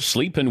official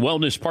sleep and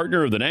wellness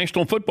partner of the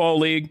National Football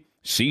League.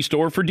 See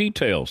store for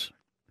details.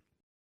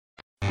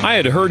 I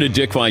had heard of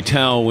Dick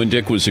Vitale when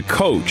Dick was a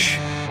coach,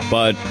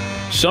 but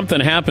something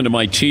happened to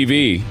my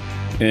TV.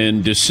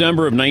 In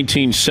December of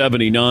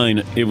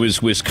 1979, it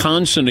was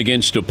Wisconsin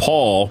against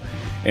DePaul,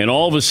 and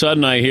all of a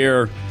sudden I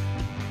hear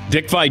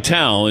Dick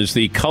Vitale is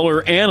the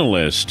color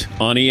analyst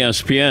on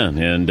ESPN,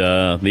 and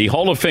the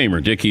Hall of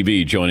Famer, Dickie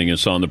V, joining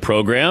us on the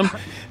program.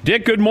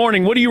 Dick, good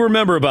morning. What do you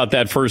remember about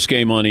that first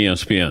game on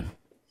ESPN?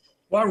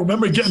 Well, I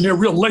remember getting there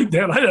real late,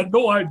 Dan. I had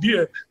no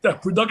idea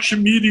that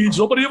production meetings,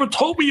 nobody ever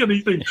told me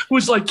anything. It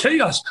was like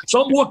chaos.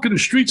 So I'm walking the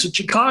streets of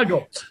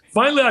Chicago.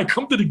 Finally, I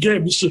come to the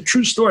game. This is a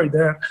true story,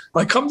 Dan.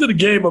 I come to the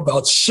game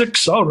about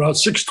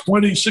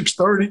 6:20,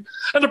 6:30,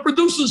 and the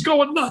producer's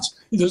going nuts.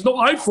 There's no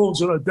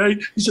iPhones in a day.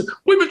 He said,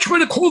 we've been trying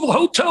to call the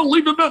hotel,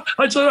 leave them out.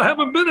 I said, I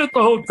haven't been at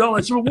the hotel.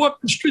 I said, we're walking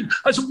the street.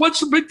 I said, what's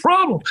the big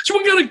problem? He said,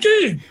 we got a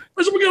game.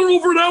 I said, we got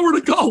over an hour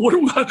to go. What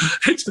do I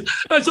said,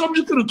 I'm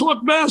just going to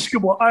talk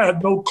basketball. I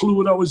had no clue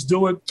what I was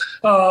doing.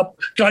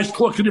 Guys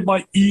talking in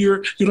my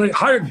ear. You know, they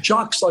hired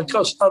jocks like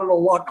us out of the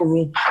locker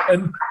room,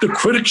 and the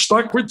critics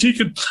start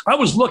critiquing. I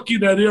was lucky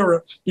in that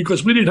era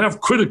because we didn't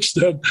have critics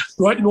then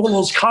writing all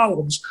those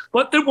columns.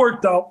 But it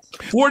worked out.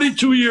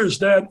 42 years,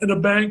 Dad, in a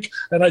bank,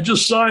 and I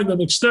just signed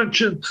an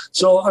extension.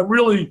 So I've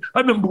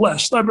been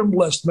blessed. I've been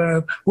blessed,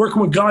 man,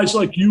 working with guys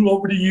like you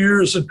over the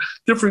years and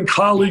different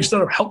colleagues that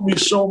have helped me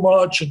so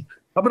much. And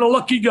I've been a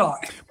lucky guy.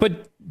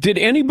 But did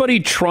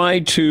anybody try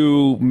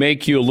to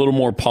make you a little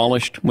more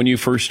polished when you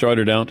first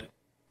started out?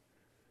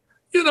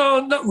 You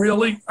know, not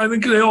really. I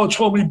think they all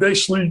told me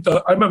basically,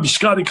 I remember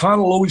Scotty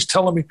Connell always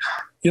telling me,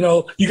 you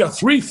know, you got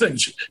 3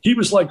 things. He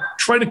was like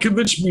trying to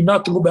convince me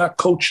not to go back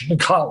coaching in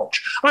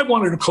college. I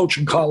wanted to coach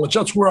in college.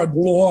 That's where I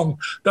belong.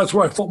 That's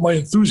where I felt my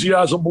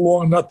enthusiasm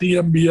belonged, not the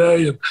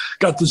NBA, and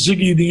got the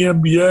Ziggy in the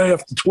NBA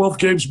after 12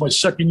 games my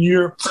second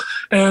year.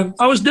 And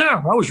I was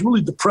down. I was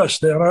really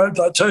depressed, Dan.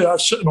 I tell you, I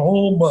was sitting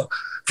home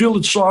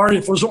feeling sorry.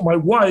 If it wasn't my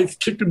wife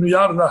kicking me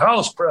out of the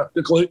house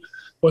practically,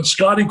 when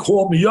Scotty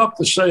called me up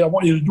to say, I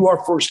want you to do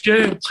our first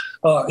game,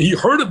 he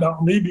heard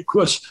about me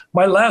because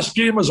my last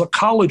game as a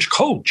college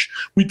coach,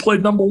 we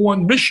played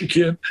 #1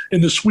 Michigan in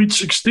the Sweet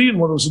 16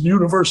 when it was at the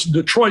University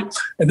of Detroit,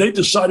 and they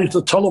decided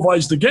to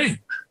televise the game.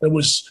 It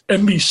was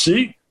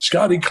NBC,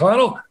 Scotty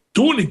Connell,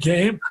 doing the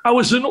game, I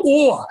was in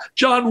awe.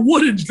 John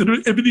Wooden's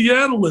going to be the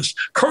analyst.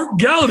 Kurt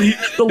Gowdy,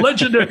 the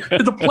legendary,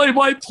 the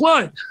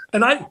play-by-play.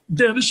 And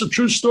Dan, this is a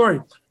true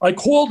story. I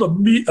called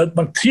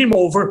my team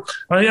over.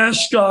 I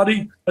asked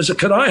Scotty, I said,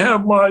 can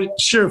I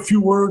share a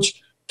few words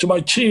to my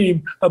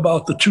team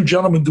about the two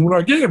gentlemen doing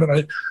our game? And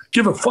I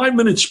give a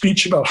 5-minute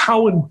speech about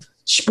how in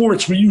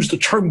sports we use the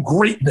term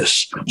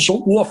greatness so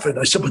often.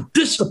 I said, but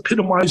this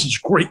epitomizes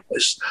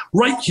greatness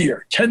right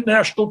here. 10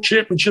 national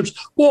championships,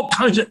 all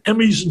kinds of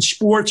Emmys in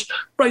sports.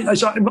 Right? I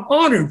said, I'm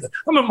honored.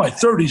 I'm in my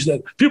 30s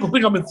then. People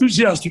think I'm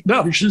enthusiastic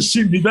now. You should have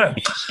seen me then.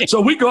 So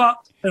we go out,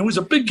 and it was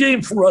a big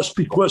game for us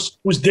because it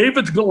was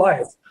David to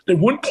Goliath. They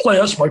wouldn't play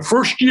us. My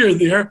first year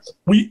there,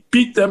 we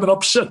beat them and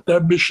upset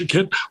them,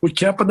 Michigan, with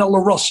Campanella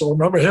Russell.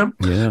 Remember him?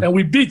 Yeah. And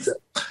we beat them.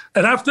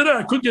 And after that,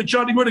 I couldn't get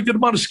Johnny Moore to get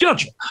him on the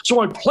schedule. So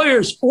my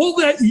players, all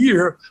that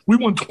year, we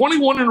won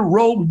 21 in a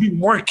row. We beat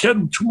Marquette,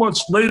 and 2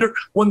 months later,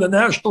 won the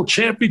national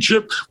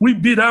championship. We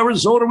beat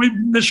Arizona. We beat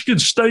Michigan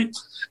State.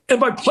 And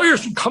my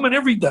players would come in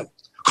every day.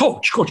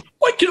 Coach,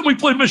 why can't we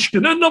play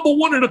Michigan? They're number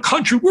one in the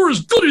country. We're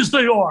as good as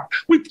they are.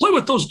 We play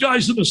with those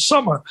guys in the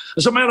summer.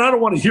 I said, man, I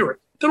don't want to hear it.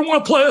 They don't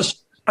want to play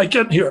us. I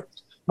can't hear it.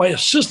 My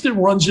assistant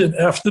runs in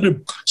after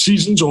the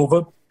season's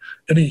over,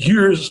 and he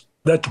hears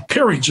that the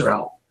pairings are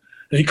out.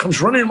 And he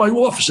comes running in my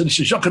office, and he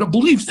says, you're not going to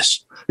believe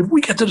this. If we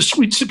get to the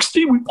Sweet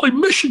 16, we play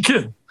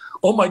Michigan.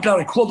 Oh, my God,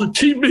 I called a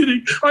team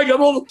meeting. I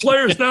got all the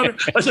players down there.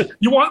 I said,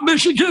 you want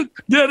Michigan?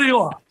 There they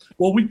are.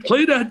 Well, we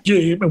play that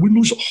game, and we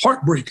lose a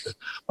heartbreaker.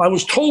 I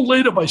was told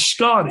later by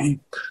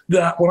Scotty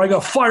that when I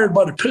got fired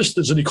by the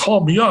Pistons and he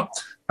called me up,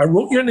 I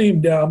wrote your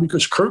name down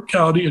because Kurt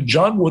Gowdy and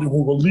John Wooden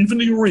were leaving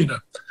the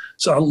arena.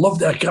 So I love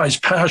that guy's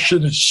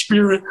passion and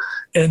spirit.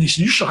 And he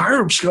said, you should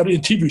hire him, Scotty,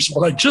 on TV. So,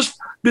 well, I just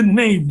been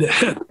named the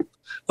head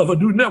of a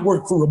new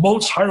network for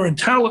remotes, hiring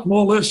talent and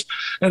all this.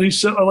 And he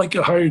said, I'd like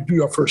to hire you to do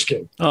your first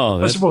game.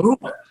 I said, well, who?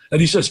 And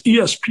he says,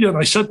 ESPN.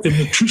 I said to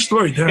him, the true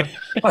story, Dan.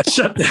 I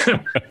said to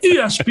him,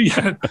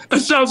 ESPN.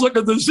 That sounds like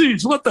a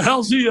disease. What the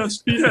hell's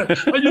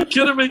ESPN? Are you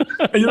kidding me?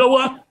 And you know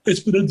what? It's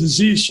been a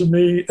disease for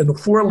me. And the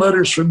 4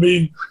 letters for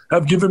me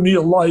have given me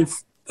a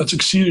life that's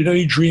exceeded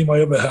any dream I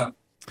ever had.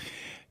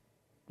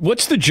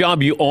 What's the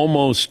job you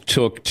almost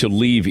took to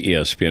leave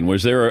ESPN?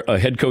 Was there a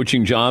head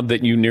coaching job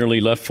that you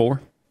nearly left for?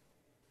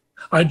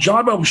 A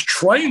job I was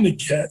trying to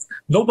get.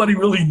 Nobody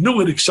really knew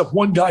it except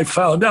one guy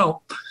found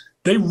out.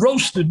 They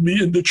roasted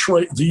me in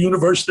Detroit, the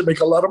university, to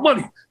make a lot of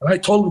money. And I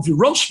told them, if you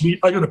roast me,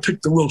 I'm going to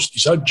pick the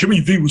roasties. Jimmy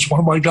V was one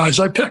of my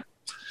guys I picked.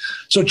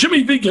 So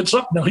Jimmy V gets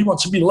up. Now he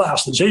wants to be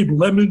last. There's Abe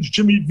Lemons,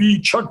 Jimmy V,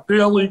 Chuck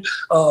Bailey.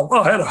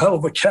 I had a hell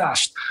of a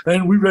cast.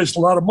 And we raised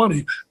a lot of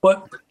money.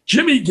 But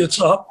Jimmy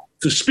gets up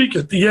to speak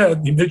at the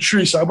end. He makes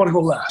sure he says, I want to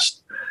go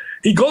last.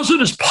 He goes in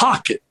his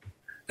pocket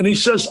and he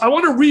says, I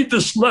want to read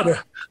this letter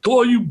to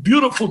all you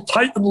beautiful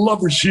Titan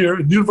lovers here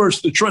in the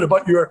University of Detroit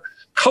about your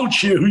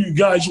coach here who you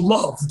guys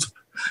loved.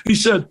 He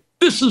said,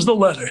 this is the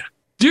letter.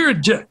 Dear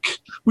Dick,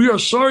 we are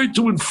sorry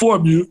to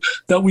inform you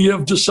that we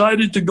have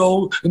decided to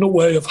go in the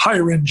way of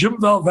hiring Jim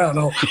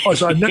Valvano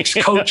as our next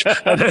coach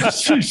at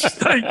NC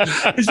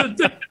State. He said,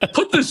 Dick,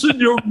 put this in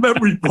your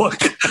memory book.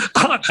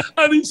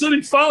 And he said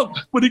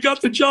when he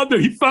got the job there,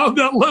 he found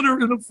that letter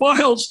in the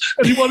files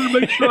and he wanted to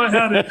make sure I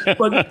had it.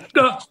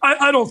 But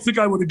I don't think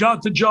I would have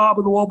got the job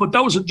at all, but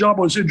that was a job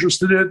I was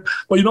interested in.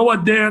 But you know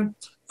what, Dan?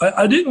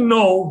 I didn't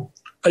know.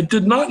 I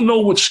did not know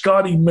what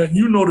Scotty meant.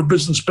 You know the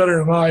business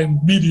better than I in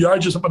media. I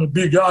just happen to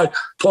be a guy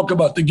talk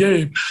about the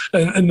game.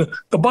 And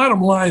the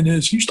bottom line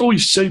is, he used to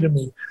always say to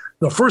me,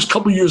 the first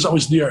couple of years I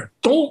was there,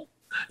 don't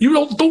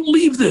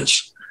leave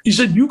this. He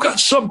said, you got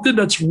something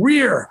that's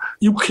rare.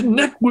 You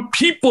connect with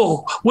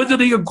people, whether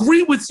they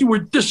agree with you or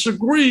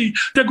disagree.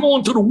 They're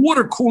going to the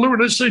water cooler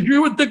and they say, you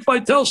hear what Dick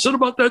Vitale said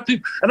about that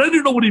team? And I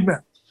didn't know what he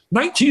meant.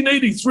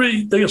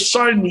 1983, they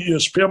assigned me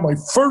ESPN,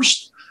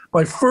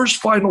 my first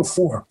Final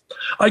Four.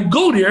 I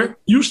go there,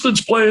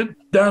 Houston's playing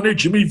down there,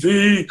 Jimmy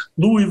V,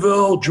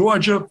 Louisville,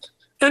 Georgia,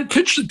 and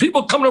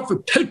people coming up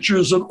with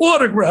pictures and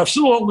autographs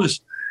and all this.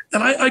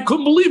 And I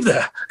couldn't believe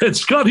that. And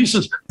Scotty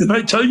says, didn't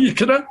I tell you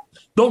connect?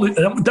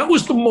 That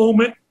was the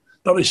moment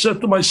that I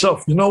said to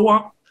myself, you know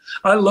what?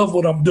 I love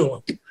what I'm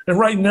doing. And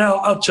right now,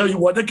 I'll tell you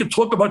what, they can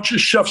talk about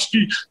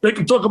Krzyzewski. They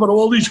can talk about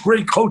all these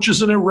great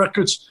coaches and their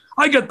records.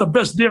 I got the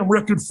best damn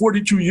record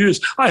 42 years.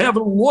 I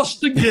haven't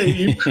lost a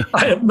game.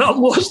 I have not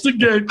lost a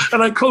game.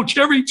 And I coach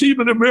every team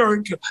in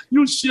America,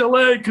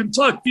 UCLA,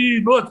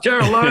 Kentucky, North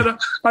Carolina.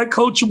 I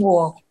coach them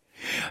all.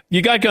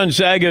 You got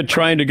Gonzaga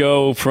trying to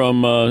go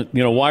from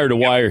wire to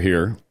wire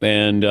here.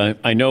 And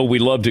I know we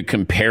love to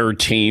compare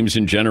teams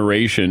and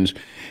generations.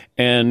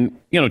 And,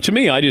 to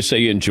me, I just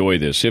say enjoy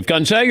this. If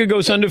Gonzaga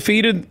goes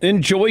undefeated,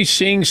 enjoy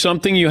seeing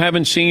something you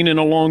haven't seen in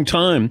a long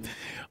time.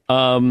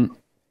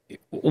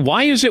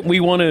 Why is it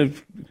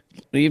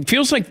it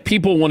feels like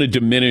people want to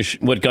diminish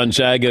what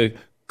Gonzaga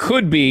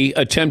could be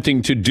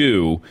attempting to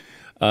do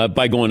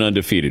by going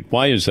undefeated.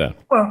 Why is that?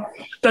 Well,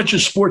 that's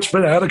just sports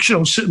fanatics,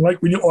 sitting like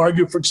when you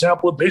argue, for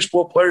example, a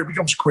baseball player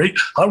becomes great.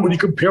 How would he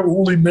compare with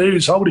Willie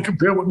Mays? How would he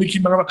compare with Mickey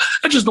Mantle?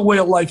 That's just the way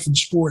of life in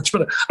sports.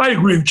 But I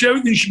agree with you.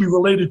 Everything should be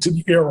related to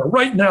the era.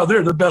 Right now,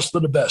 they're the best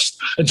of the best.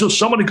 Until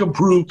somebody can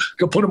put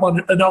them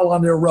on an L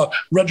on their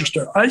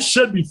register. I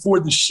said before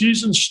the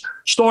season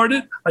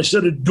started, I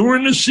said it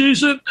during the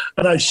season,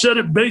 and I said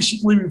it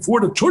basically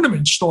before the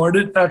tournament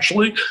started,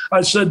 actually.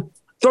 I said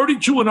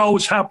 32-0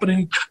 is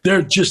happening.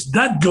 They're just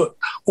that good.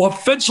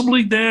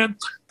 Offensively, Dan,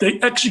 they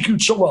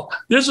execute so well.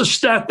 There's a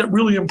stat that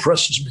really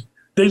impresses me.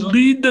 They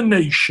lead the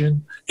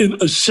nation in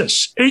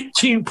assists,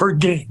 18 per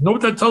game. You know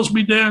what that tells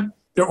me, Dan?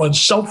 They're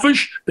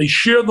unselfish. They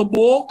share the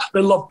ball.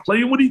 They love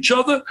playing with each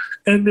other.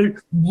 And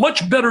they're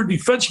much better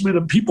defensively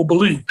than people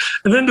believe.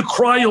 And then the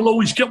cry you'll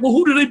always get, well,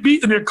 who do they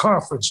beat in their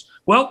conference?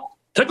 Well,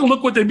 take a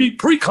look what they beat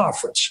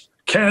pre-conference.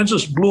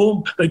 Kansas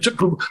blew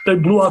them. They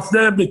blew out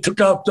them. They took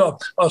out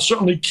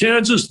certainly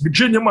Kansas.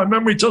 Virginia, my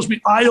memory tells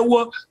me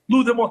Iowa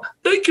blew them off.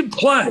 They can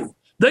play.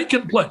 They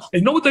can play. And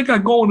you know what they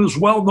got going as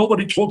well?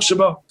 Nobody talks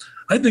about.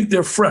 I think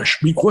they're fresh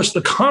because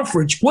the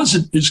conference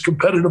wasn't as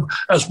competitive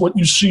as what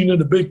you've seen in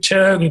the Big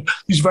Ten and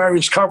these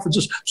various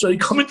conferences. So they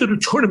come into the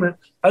tournament,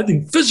 I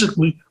think,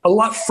 physically a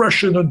lot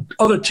fresher than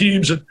other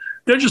teams. And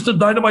they're just a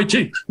dynamite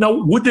team. Now,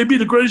 would they be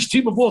the greatest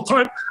team of all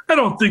time? I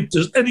don't think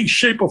there's any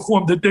shape or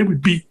form that they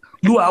would beat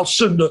Lou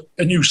Alcindor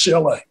and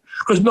UCLA.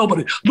 Because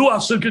nobody, Lou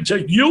Alcindor can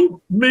take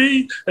you,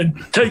 me, and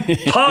take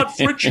Todd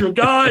Fritz, your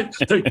guy,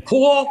 take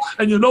Paul,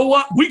 and you know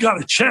what? We got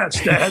a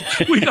chance, Dad.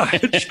 We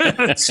got a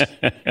chance.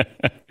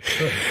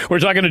 We're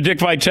talking to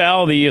Dick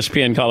Vitale, the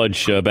ESPN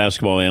college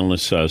basketball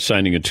analyst,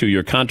 signing a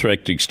 2-year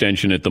contract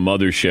extension at the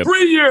mothership.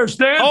 3 years,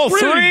 Dan. Oh,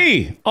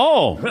 3.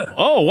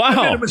 Oh, wow.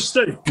 I made a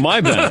mistake.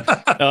 My bad.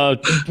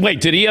 Wait,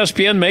 did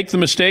ESPN make the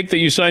mistake that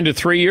you signed a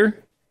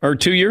 3-year or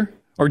 2-year?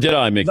 Or did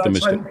I make the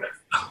mistake?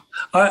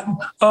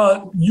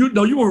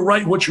 You were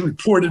right what you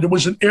reported. There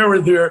was an error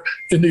there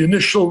in the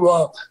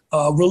initial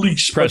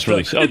release. Press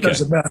release. Okay. It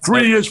doesn't matter.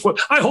 3 years for.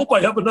 I hope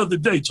I have another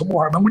day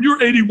tomorrow. Man, when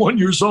you're 81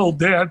 years old,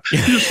 Dan, you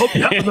just hope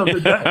you have another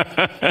day.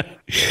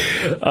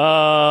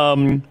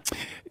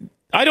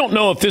 I don't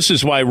know if this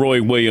is why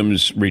Roy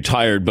Williams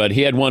retired, but he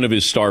had one of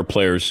his star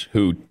players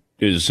who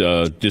is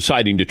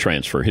deciding to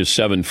transfer, his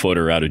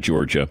 7-footer out of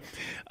Georgia.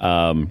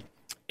 And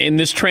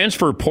this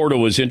transfer portal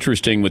was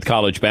interesting with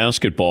college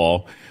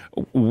basketball.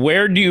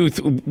 Where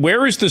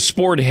is the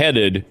sport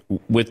headed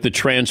with the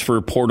transfer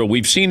portal?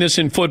 We've seen this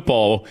in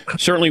football,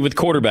 certainly with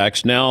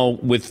quarterbacks, now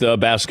with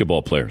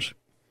basketball players.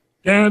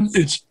 And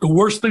it's the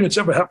worst thing that's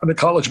ever happened to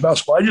college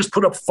basketball. I just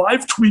put up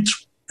 5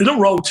 tweets in a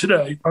row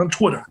today on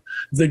Twitter.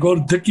 If they go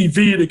to Dickie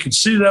V, they can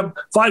see them,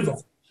 5 of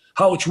them.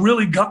 How it's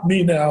really got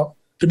me now.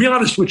 To be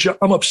honest with you,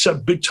 I'm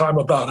upset big time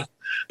about it.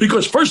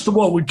 Because, first of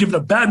all, we're giving a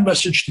bad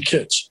message to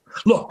kids.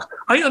 Look,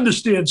 I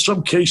understand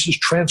some cases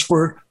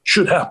transfer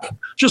should happen.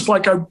 Just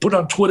like I put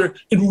on Twitter,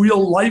 in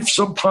real life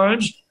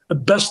sometimes the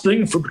best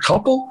thing for the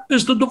couple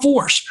is the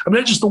divorce. I mean,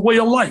 that's just the way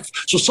of life.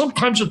 So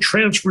sometimes a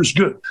transfer is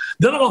good.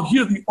 Then I'll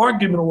hear the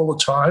argument all the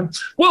time,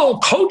 well,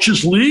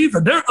 coaches leave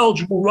and they're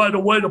eligible right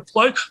away to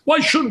play. Why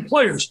shouldn't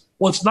players?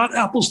 Well, it's not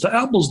apples to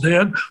apples,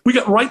 Dan. We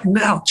got right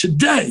now,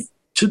 today,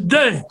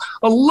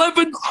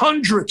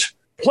 1,100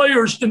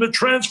 players in the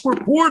transfer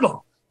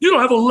portal. You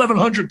don't have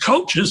 1,100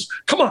 coaches.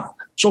 Come on.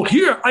 So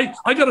here,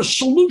 I got a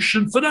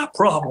solution for that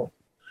problem.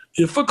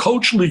 If a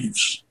coach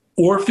leaves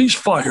or if he's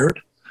fired,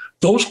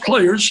 those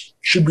players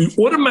should be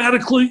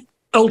automatically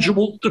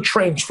eligible to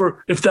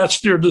transfer if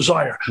that's their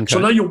desire. Okay. So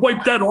now you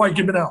wipe that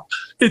argument out.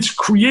 It's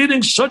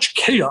creating such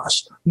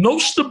chaos, no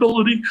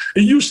stability.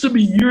 It used to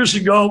be years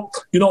ago,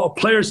 a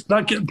player's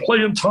not getting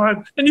playing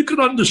time, and you could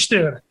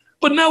understand it.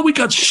 But now we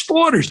got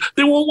starters.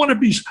 They won't want to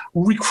be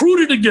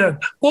recruited again.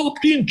 All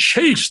being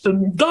chased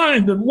and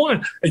dined and won.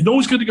 And you know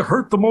who's going to get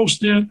hurt the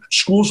most, Dan?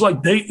 Schools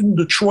like Dayton,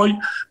 Detroit,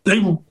 they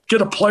will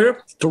get a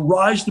player to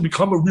rise to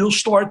become a real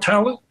star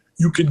talent.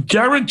 You can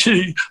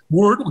guarantee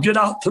word will get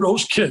out to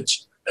those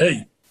kids.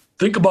 Hey,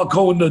 think about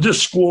going to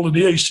this school in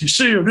the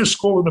ACC or this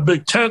school in the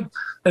Big Ten,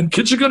 and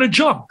kids are going to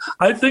jump.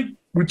 I think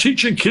we're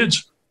teaching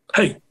kids,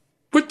 to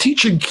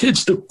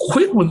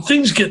quit when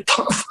things get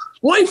tough.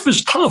 Life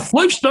is tough.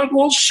 Life's not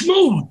all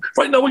smooth.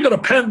 Right now, we got a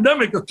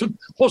pandemic that took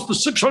close to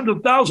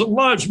 600,000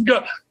 lives. We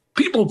got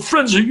people,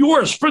 friends of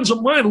yours, friends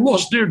of mine, who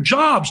lost their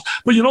jobs.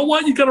 But you know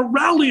what? You got to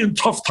rally in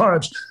tough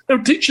times. They're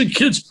teaching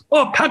kids,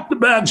 pack the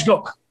bags,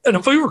 go. And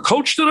if I were a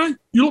coach today,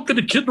 you look at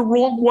the kid the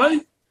wrong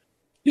way.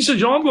 He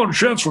says, I'm going to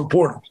transfer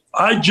portal.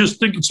 I just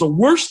think it's the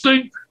worst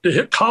thing to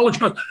hit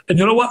college. And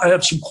you know what? I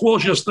had some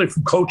calls yesterday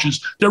from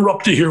coaches. They're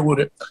up to here with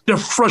it. They're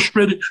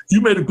frustrated. You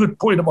made a good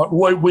point about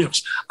Roy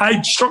Williams.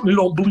 I certainly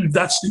don't believe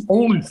that's the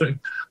only thing.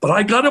 But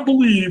I got to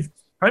believe,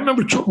 I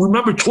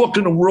remember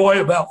talking to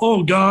Roy about,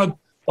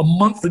 a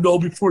month ago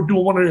before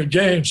doing one of their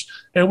games.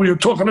 And we were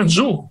talking on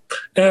Zoom.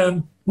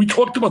 And we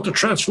talked about the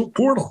transfer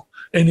portal.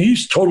 and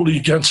he's totally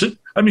against it.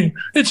 I mean,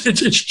 it's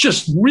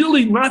just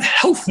really not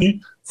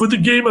healthy for the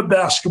game of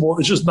basketball.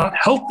 It's just not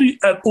healthy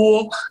at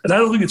all, and I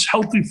don't think it's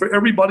healthy for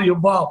everybody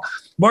involved.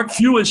 Mark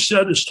Few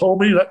has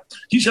told me that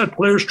he's had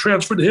players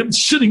transfer to him.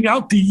 Sitting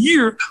out the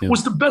year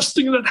was the best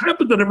thing that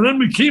happened to them, and then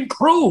became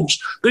pros.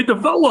 They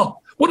developed.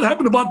 What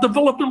happened about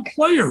developing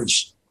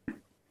players?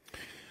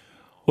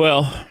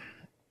 Well,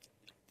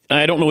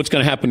 I don't know what's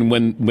going to happen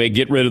when we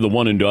get rid of the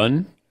one and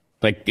done.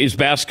 Like, is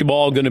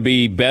basketball going to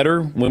be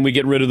better when we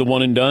get rid of the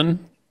one and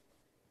done?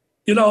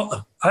 You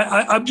know,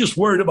 I'm just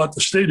worried about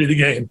the state of the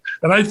game.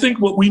 And I think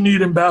what we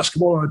need in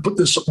basketball, and I put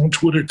this on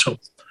Twitter too,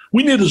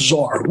 we need a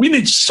czar. We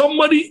need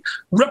somebody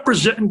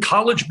representing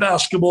college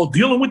basketball,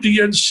 dealing with the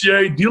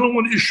NCAA, dealing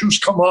when issues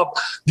come up,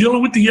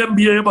 dealing with the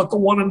NBA about the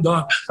one and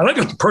done. And I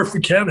got the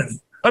perfect candidate.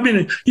 I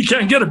mean, you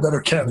can't get a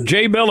better candidate.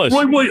 Jay Billis.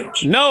 Roy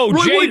Williams. No,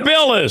 Roy Jay Williams.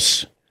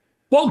 Billis.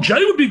 Well,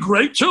 Jay would be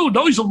great, too.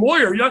 No, he's a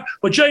lawyer, yeah,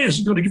 but Jay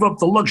isn't going to give up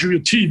the luxury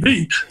of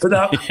TV for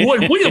that.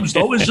 Roy Williams,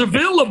 though, is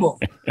available.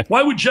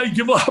 Why would Jay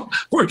give up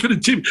working at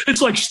TV?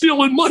 It's like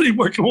stealing money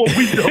working what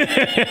we do.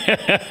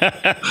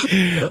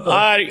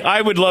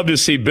 I would love to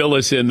see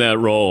Billis in that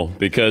role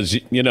because,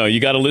 you know, you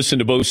got to listen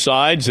to both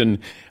sides. And,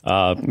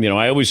 you know,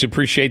 I always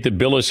appreciate that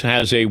Billis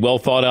has a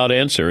well-thought-out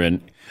answer.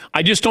 And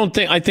I just don't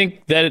think – I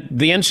think that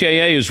the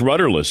NCAA is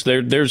rudderless.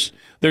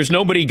 There's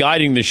nobody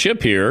guiding the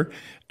ship here.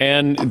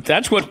 And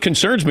that's what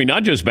concerns me,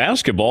 not just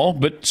basketball,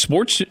 but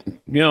sports, you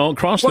know,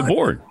 across the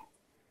board.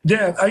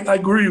 Dan, I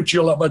agree with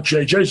you a lot about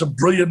Jay. Jay's a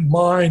brilliant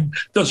mind,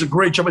 does a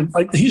great job.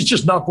 He's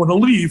just not going to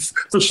leave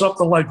for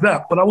something like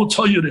that. But I will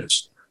tell you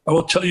this.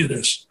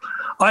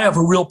 I have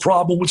a real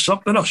problem with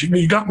something else.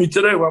 You got me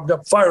today where I've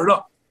got fired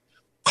up.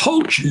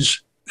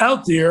 Coaches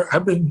out there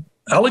have been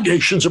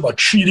allegations about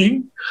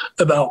cheating,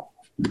 about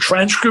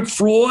transcript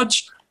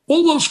frauds,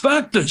 all those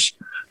factors.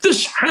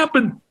 This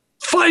happened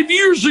 5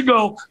 years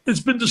ago.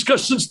 It's been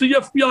discussed since the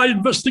FBI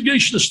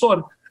investigation has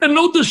started, and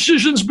no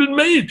decision's been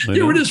made.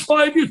 Here it is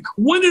 5 years.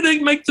 When do they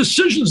make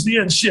decisions, the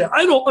NCAA?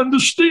 I don't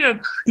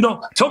understand. You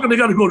know, talking they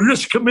got to go to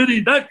this committee,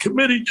 that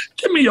committee.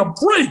 Give me a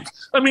break.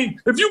 I mean,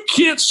 if you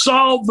can't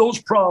solve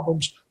those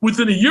problems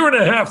within a year and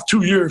a half,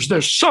 2 years,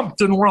 there's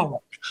something wrong.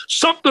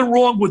 Something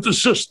wrong with the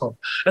system,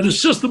 and the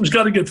system's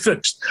got to get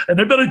fixed. And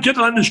they better get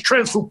on this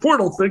transfer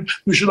portal thing.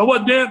 Because you know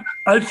what, Dan?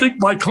 I think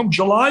by come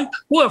July,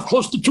 we'll have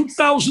close to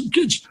 2,000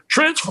 kids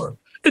transfer.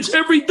 It's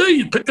every day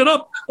you pick it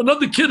up.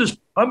 Another kid is,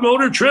 I'm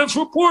going to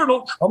transfer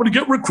portal. I'm going to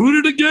get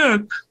recruited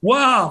again.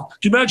 Wow.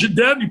 Can you imagine,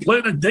 Dad, you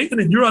playing a Dayton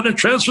and you're on the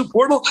transfer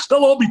portal?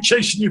 They'll all be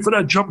chasing you for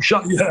that jump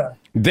shot you had.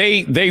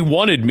 They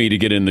wanted me to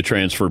get in the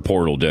transfer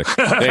portal, Dick.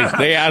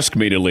 They asked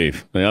me to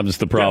leave. That was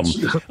the problem.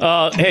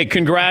 Yes. Hey,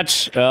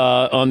 congrats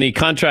on the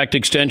contract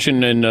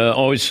extension, and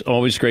always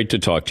great to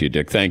talk to you,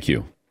 Dick. Thank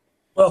you.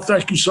 Well,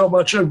 thank you so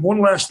much. And one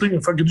last thing,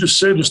 if I could just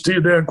say this to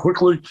you, Dan,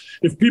 quickly.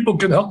 If people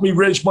can help me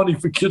raise money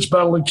for kids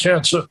battling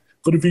cancer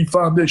for the V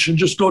Foundation,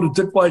 just go to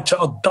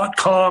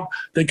dickvitale.com.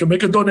 They can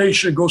make a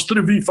donation. It goes to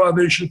the V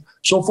Foundation.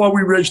 So far,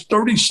 we raised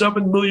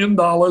 $37 million,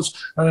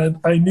 and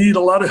I need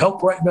a lot of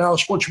help right now,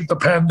 especially with the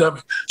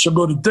pandemic. So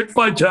go to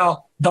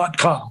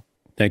dickvitale.com.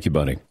 Thank you,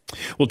 buddy.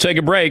 We'll take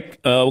a break.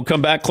 We'll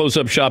come back, close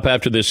up shop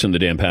after this in The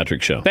Dan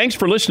Patrick Show. Thanks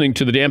for listening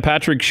to The Dan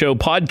Patrick Show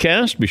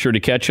podcast. Be sure to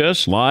catch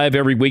us live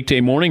every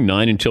weekday morning,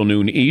 9 until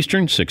noon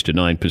Eastern, 6 to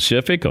 9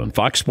 Pacific on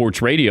Fox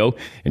Sports Radio.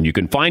 And you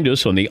can find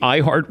us on the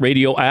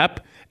iHeartRadio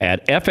app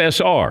at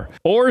FSR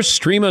or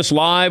stream us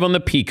live on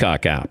the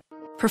Peacock app.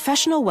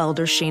 Professional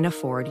welder Shayna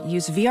Ford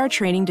used VR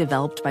training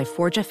developed by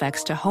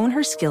ForgeFX to hone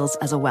her skills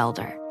as a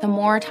welder. The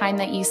more time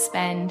that you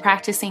spend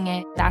practicing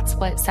it, that's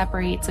what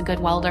separates a good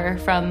welder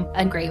from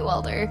a great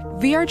welder.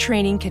 VR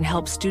training can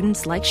help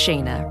students like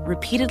Shayna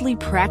repeatedly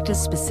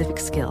practice specific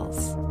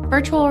skills.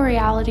 Virtual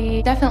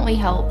reality definitely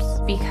helps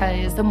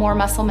because the more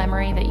muscle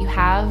memory that you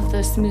have,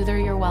 the smoother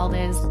your weld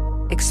is.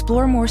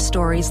 Explore more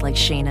stories like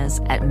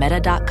Shayna's at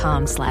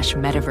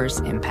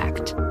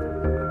meta.com/metaverseimpact.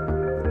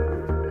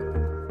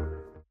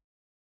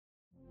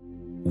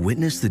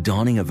 Witness the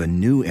dawning of a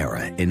new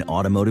era in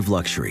automotive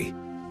luxury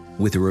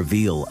with a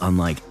reveal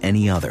unlike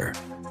any other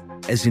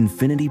as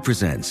Infiniti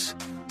presents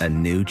a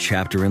new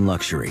chapter in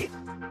luxury,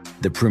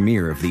 the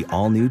premiere of the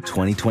all-new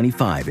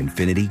 2025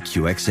 Infiniti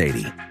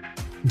QX80.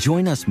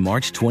 Join us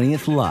March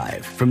 20th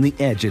live from the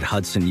Edge at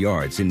Hudson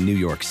Yards in New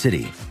York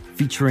City,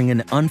 featuring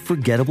an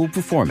unforgettable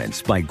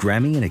performance by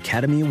Grammy and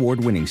Academy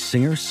Award-winning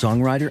singer,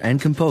 songwriter,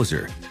 and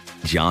composer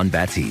Jon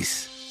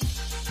Batiste.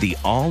 The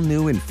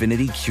all-new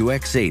Infiniti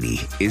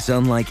QX80 is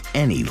unlike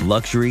any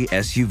luxury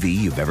SUV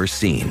you've ever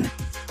seen.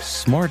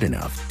 Smart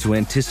enough to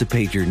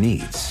anticipate your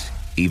needs,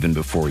 even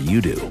before you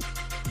do.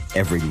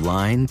 Every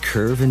line,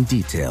 curve, and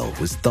detail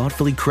was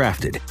thoughtfully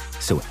crafted,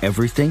 so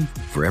everything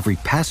for every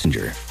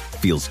passenger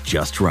feels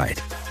just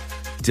right.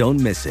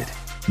 Don't miss it.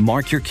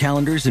 Mark your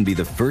calendars and be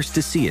the first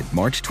to see it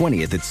March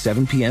 20th at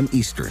 7 p.m.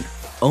 Eastern,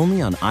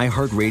 only on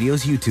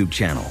iHeartRadio's YouTube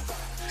channel.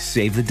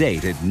 Save the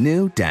date at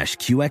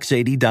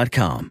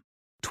new-QX80.com.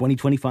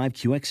 2025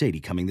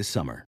 QX80 coming this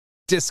summer.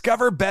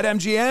 Discover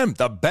BetMGM,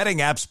 the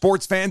betting app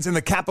sports fans in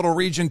the capital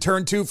region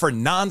turn to for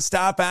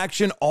nonstop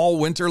action all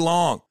winter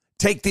long.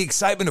 Take the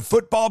excitement of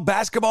football,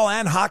 basketball,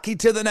 and hockey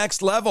to the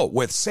next level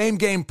with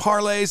same-game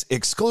parlays,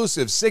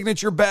 exclusive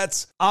signature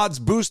bets, odds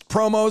boost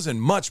promos,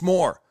 and much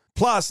more.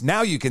 Plus,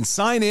 now you can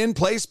sign in,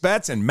 place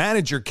bets, and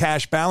manage your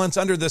cash balance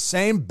under the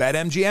same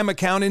BetMGM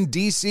account in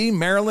D.C.,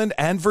 Maryland,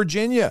 and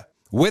Virginia.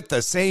 With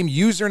the same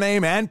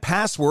username and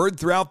password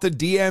throughout the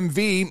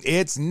DMV,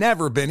 it's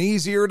never been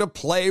easier to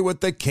play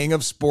with the king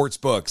of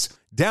sportsbooks.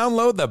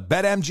 Download the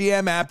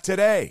BetMGM app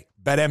today.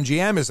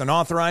 BetMGM is an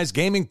authorized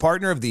gaming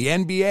partner of the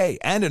NBA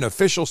and an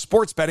official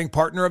sports betting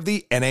partner of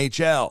the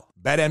NHL.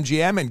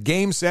 BetMGM and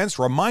GameSense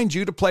remind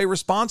you to play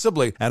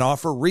responsibly and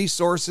offer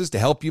resources to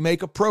help you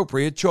make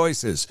appropriate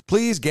choices.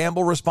 Please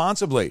gamble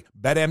responsibly.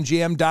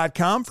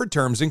 BetMGM.com for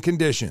terms and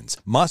conditions.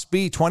 Must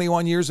be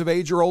 21 years of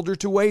age or older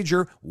to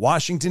wager.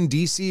 Washington,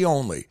 D.C.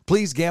 only.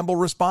 Please gamble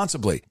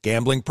responsibly.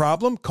 Gambling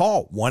problem?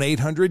 Call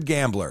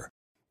 1-800-GAMBLER.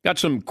 Got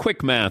some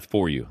quick math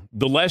for you.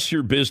 The less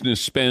your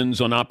business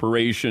spends on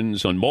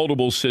operations, on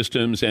multiple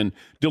systems, and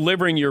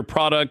delivering your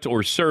product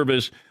or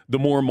service, the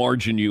more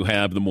margin you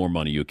have, the more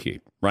money you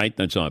keep, right?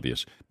 That's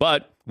obvious.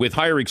 But with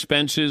higher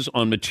expenses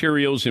on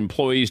materials,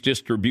 employees,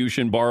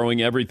 distribution,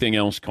 borrowing, everything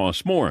else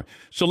costs more.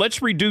 So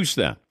let's reduce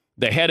that.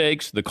 The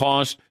headaches, the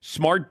cost,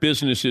 smart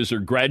businesses are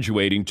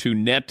graduating to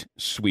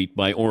NetSuite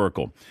by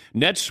Oracle.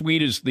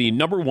 NetSuite is the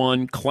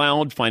 #1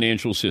 cloud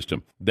financial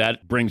system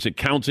that brings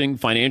accounting,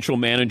 financial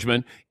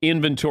management,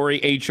 inventory,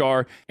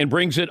 HR, and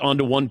brings it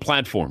onto one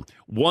platform.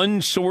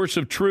 One source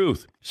of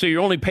truth. So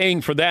you're only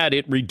paying for that.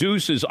 It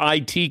reduces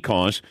IT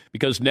costs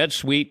because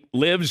NetSuite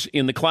lives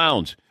in the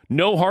clouds.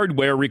 No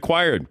hardware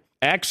required.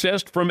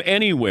 Accessed from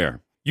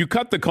anywhere. You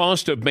cut the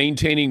cost of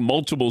maintaining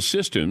multiple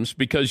systems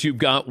because you've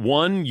got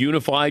one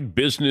unified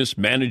business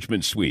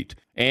management suite.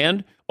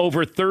 And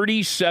over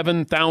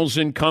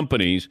 37,000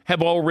 companies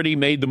have already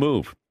made the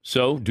move.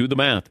 So do the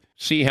math.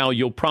 See how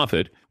you'll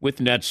profit with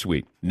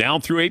NetSuite. Now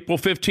through April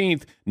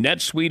 15th,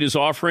 NetSuite is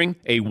offering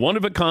a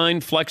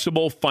one-of-a-kind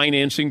flexible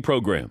financing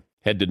program.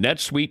 Head to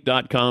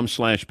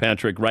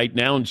netsuite.com/Patrick right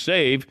now and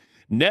save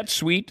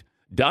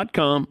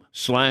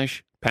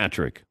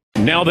netsuite.com/Patrick.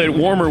 Now that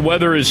warmer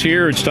weather is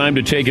here, it's time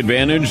to take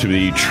advantage of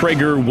the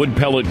Traeger wood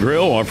pellet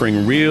grill,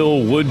 offering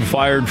real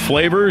wood-fired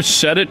flavors.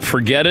 Set it,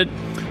 forget it.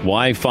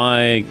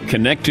 Wi-Fi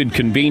connected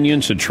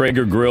convenience. A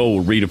Traeger grill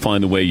will redefine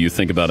the way you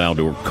think about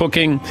outdoor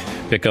cooking.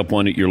 Pick up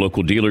one at your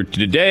local dealer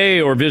today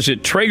or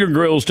visit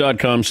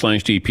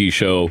TraegerGrills.com/DP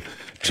show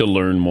to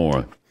learn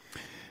more.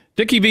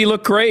 Dickie V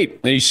looked great.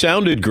 He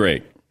sounded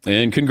great.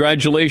 And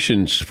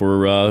congratulations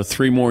for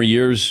 3 more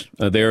years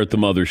there at the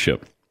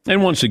mothership.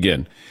 And once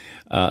again,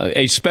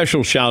 a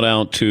special shout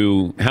out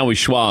to Howie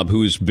Schwab,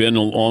 who's been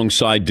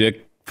alongside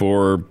Dick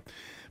for,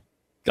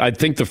 I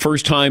think the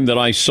first time that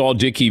I saw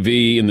Dickie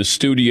V in the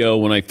studio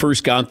when I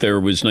first got there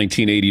was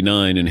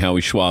 1989, and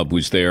Howie Schwab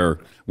was there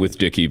with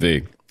Dickie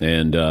V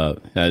and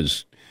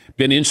has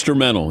been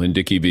instrumental in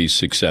Dickie V's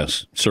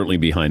success, certainly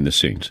behind the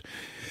scenes.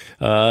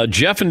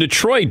 Jeff in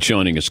Detroit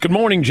joining us. Good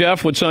morning,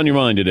 Jeff. What's on your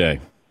mind today?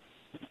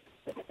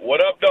 What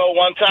up, though?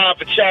 One time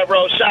for Chat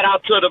Row. Shout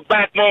out to the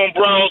Backroom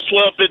Bros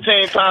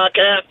 1215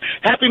 podcast.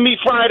 Happy Meat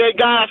Friday,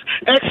 guys.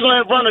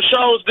 Excellent run of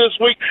shows this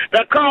week.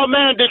 That Carl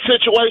Mandick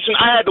situation,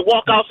 I had to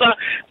walk outside.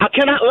 I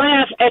cannot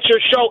laugh at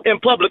your show in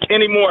public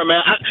anymore,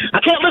 man.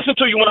 I can't listen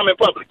to you when I'm in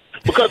public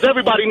because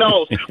everybody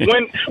knows.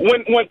 when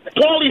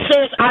Paulie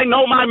says, I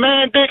know my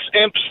Mandicks,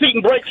 and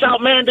Seaton breaks out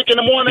Mandick in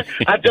the morning,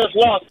 I just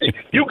lost it.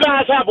 You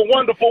guys have a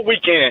wonderful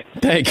weekend.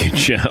 Thank you,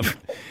 Jeff.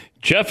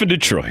 Jeff in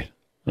Detroit.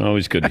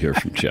 Always good to hear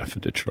from Jeff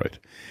in Detroit.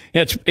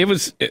 Yeah, it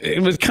was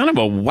kind of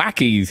a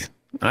wacky.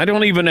 I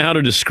don't even know how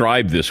to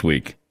describe this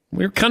week.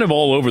 We were kind of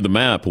all over the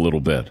map a little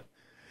bit.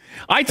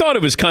 I thought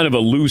it was kind of a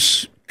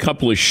loose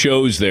couple of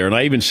shows there, and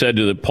I even said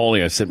to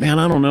Paulie, I said, "Man,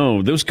 I don't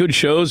know, those good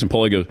shows." And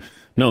Paulie goes,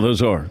 "No,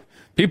 those are."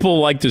 People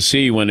like to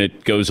see when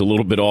it goes a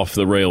little bit off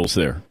the rails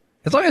there.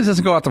 As long as it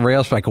doesn't go off the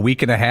rails for like a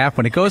week and a half.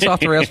 When it goes off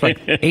the rails for like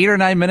 8 or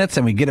 9 minutes,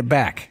 and we get it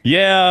back.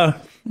 Yeah,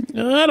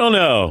 I don't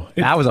know.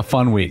 That was a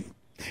fun week.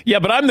 Yeah,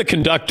 but I'm the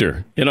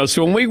conductor,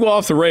 so when we go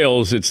off the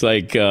rails, it's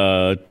like,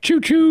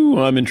 choo-choo,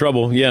 I'm in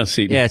trouble. Yeah,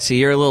 see. Yeah, see,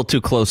 you're a little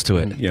too close to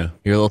it. Yeah.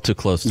 You're a little too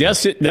close to it.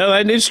 Yes,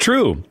 that is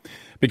true.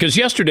 Because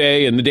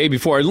yesterday and the day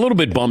before, I was a little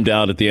bit bummed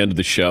out at the end of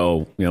the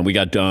show. We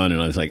got done,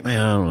 and I was like, man,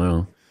 I don't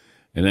know.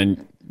 And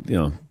then,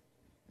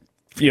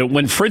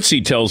 when Fritzy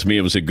tells me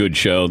it was a good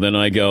show, then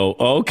I go,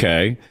 oh,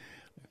 okay.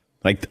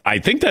 Like, I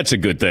think that's a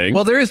good thing.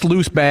 Well, there is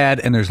loose bad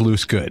and there's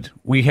loose good.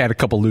 We had a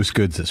couple loose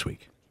goods this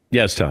week.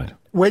 Yes, Todd.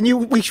 When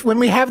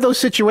we have those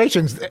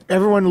situations,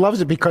 everyone loves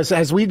it because,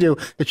 as we do,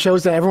 it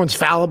shows that everyone's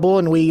fallible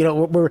and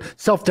we're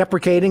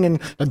self-deprecating, and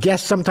a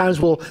guest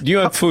sometimes will. Do you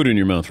have food in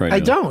your mouth right now?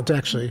 I don't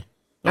actually.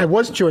 I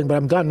was chewing, but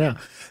I'm done now.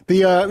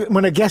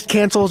 When a guest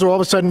cancels, or all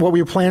of a sudden what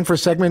we planned for a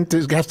segment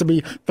has to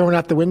be thrown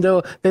out the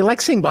window, they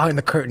like seeing behind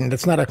the curtain.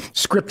 It's not a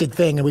scripted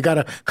thing, and we got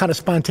to kind of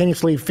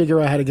spontaneously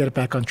figure out how to get it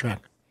back on track.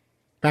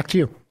 Back to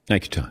you.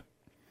 Thank you, Todd.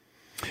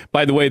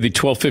 By the way, the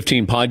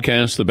 1215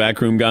 podcast, the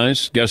Backroom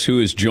Guys, guess who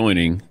is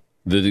joining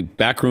The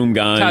backroom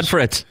guys. Todd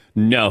Fritz.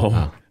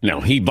 No,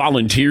 he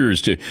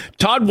volunteers to.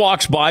 Todd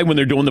walks by when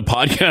they're doing the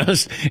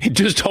podcast,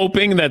 just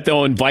hoping that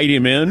they'll invite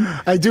him in.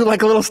 I do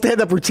like a little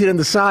stand-up routine on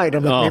the side.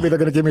 I'm like, maybe they're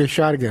going to give me a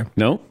shot again.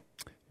 No,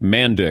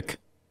 Mandick.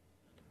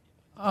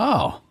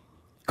 Oh.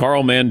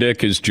 Carl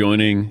Mandick is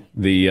joining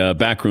the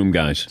backroom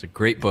guys. It's a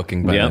great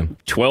booking by them.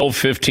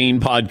 12:15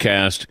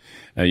 podcast.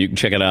 You can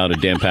check it out at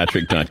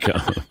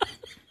danpatrick.com.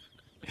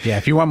 Yeah,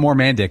 if you want more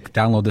Mandick,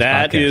 download this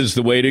podcast. That is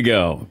the way to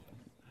go.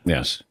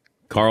 Yes.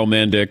 Carl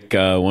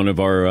Mandick, one of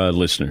our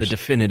listeners. The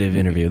definitive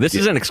interview. This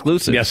is an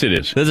exclusive. Yes, it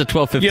is. This is a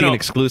 12:15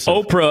 exclusive.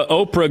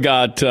 Oprah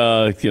got,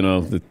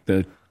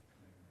 the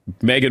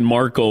Meghan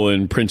Markle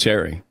and Prince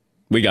Harry.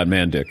 We got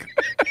Mandick.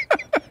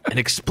 An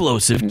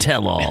explosive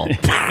tell-all.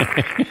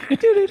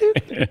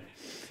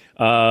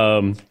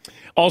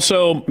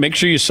 Also, make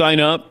sure you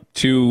sign up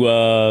to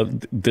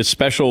the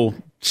special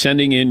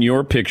sending in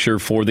your picture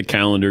for the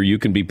calendar. You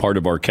can be part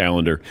of our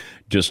calendar.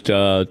 Just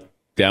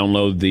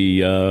download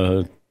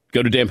the...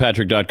 Go to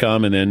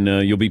danpatrick.com, and then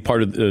you'll be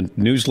part of the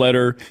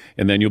newsletter,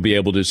 and then you'll be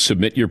able to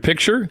submit your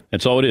picture.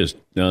 That's all it is.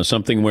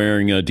 Something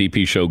wearing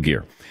DP show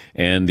gear.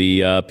 And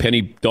the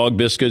penny dog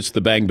biscuits, the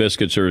bang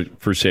biscuits are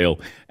for sale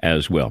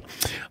as well.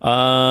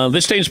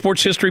 This day in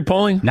sports history,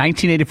 Paulie?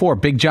 1984,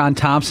 Big John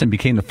Thompson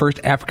became the first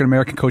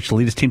African-American coach to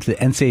lead his team to the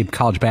NCAA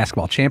College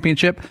Basketball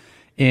Championship.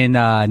 In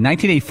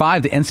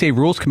 1985, the NCAA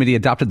Rules Committee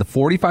adopted the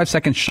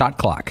 45-second shot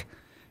clock.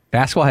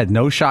 Basketball had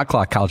no shot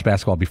clock, college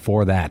basketball,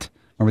 before that.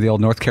 Remember the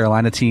old North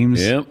Carolina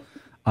teams? Yep.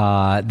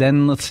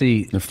 Then let's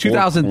see,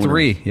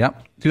 2003.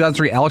 Yep.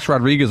 2003, Alex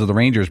Rodriguez of the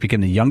Rangers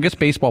became the youngest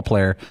baseball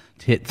player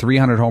to hit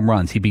 300 home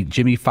runs. He beat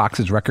Jimmy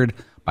Fox's record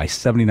by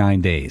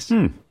 79 days.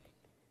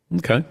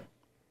 Okay.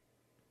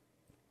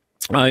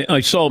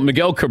 I saw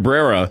Miguel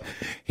Cabrera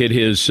hit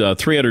his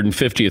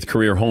 350th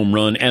career home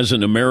run as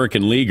an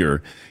American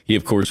leaguer. He,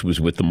 of course,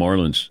 was with the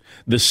Marlins.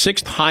 The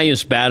sixth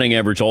highest batting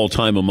average all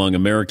time among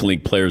American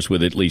League players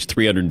with at least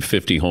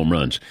 350 home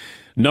runs.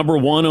 Number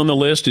one on the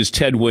list is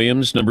Ted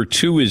Williams. Number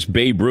two is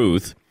Babe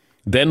Ruth.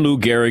 Then Lou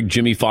Gehrig,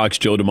 Jimmy Fox,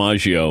 Joe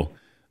DiMaggio,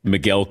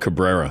 Miguel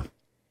Cabrera.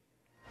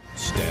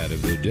 Stat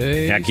of the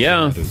day. Heck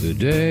yeah. Stat of the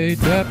day.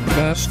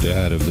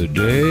 Stat of the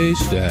day.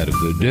 Stat of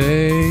the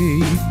day.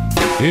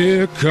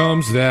 Here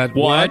comes that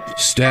what?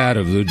 Stat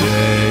of the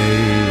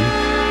day.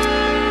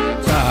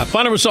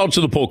 Final results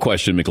of the poll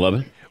question,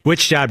 McLovin.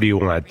 Which job do you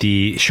want?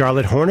 The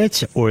Charlotte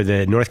Hornets or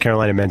the North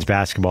Carolina men's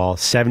basketball?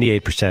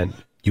 78%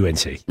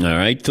 UNC. All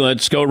right,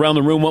 let's go around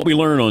the room what we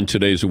learned on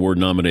today's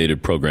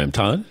award-nominated program.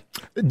 Todd?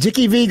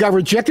 Dickie V got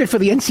rejected for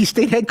the NC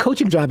State head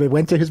coaching job. It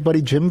went to his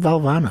buddy Jim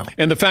Valvano.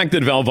 And the fact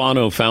that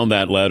Valvano found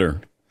that letter.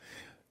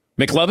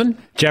 McLovin?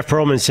 Jeff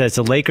Perlman says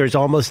the Lakers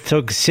almost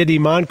took Sidney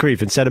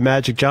Moncrief instead of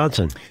Magic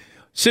Johnson.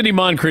 Sidney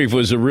Moncrief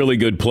was a really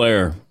good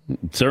player.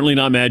 Certainly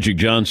not Magic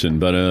Johnson,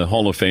 but a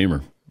Hall of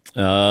Famer.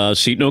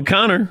 Seton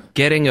O'Connor.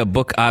 Getting a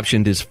book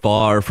optioned is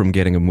far from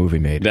getting a movie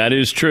made. That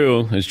is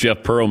true, as Jeff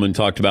Perlman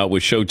talked about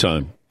with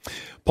Showtime.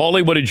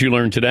 Paulie, what did you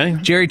learn today?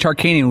 Jerry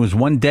Tarkanian was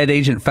one dead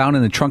agent found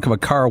in the trunk of a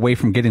car away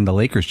from getting the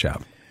Lakers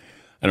job.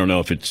 I don't know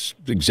if it's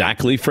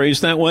exactly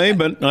phrased that way,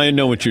 but I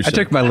know what you're saying. I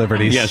took my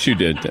liberties. Yes, you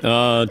did.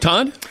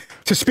 Todd?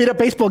 To speed up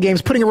baseball games,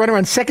 putting a runner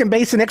on second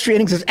base in extra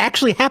innings is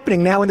actually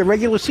happening now in the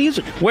regular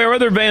season. Where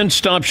other vans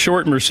stop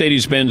short,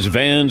 Mercedes-Benz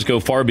vans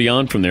go far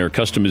beyond from their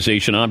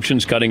customization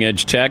options,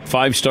 cutting-edge tech,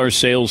 5-star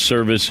sales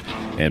service,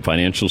 and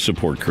financial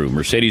support crew.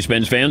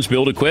 Mercedes-Benz vans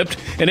built, equipped,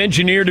 and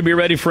engineered to be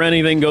ready for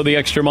anything. Go the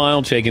extra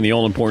mile, taking the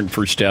all-important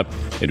first step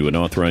into an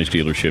authorized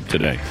dealership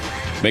today.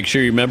 Make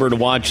sure you remember to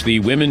watch the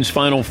women's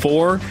Final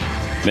Four,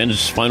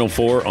 men's Final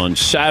Four on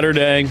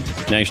Saturday,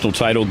 national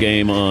title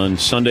game on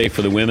Sunday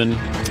for the women.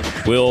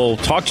 We'll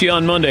talk to you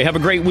on Monday. Have a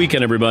great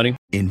weekend, everybody.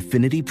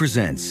 Infiniti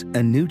presents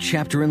a new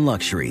chapter in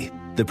luxury,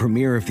 the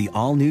premiere of the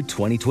all-new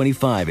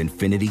 2025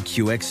 Infiniti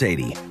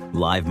QX80,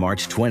 live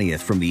March 20th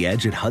from the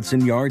Edge at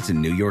Hudson Yards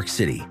in New York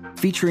City,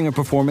 featuring a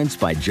performance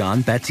by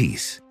John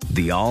Batiste.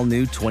 The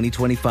all-new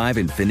 2025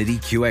 Infiniti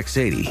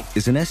QX80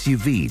 is an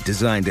SUV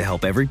designed to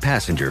help every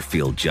passenger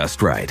feel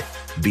just right.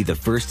 Be the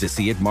first to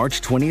see it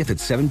March 20th at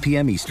 7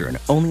 p.m. Eastern,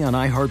 only on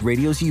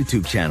iHeartRadio's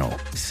YouTube channel.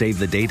 Save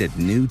the date at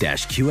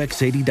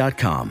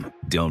new-QX80.com.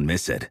 Don't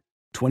miss it.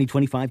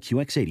 2025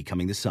 QX80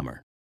 coming this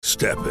summer.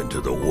 Step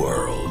into the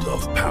world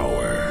of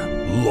power,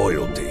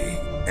 loyalty,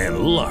 and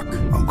luck.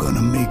 I'm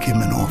gonna make him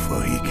an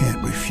offer he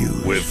can't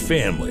refuse. With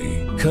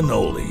family,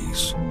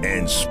 cannolis,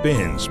 and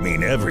spins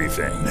mean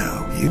everything.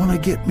 Now, you wanna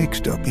get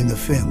mixed up in the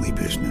family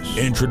business.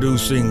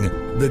 Introducing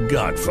The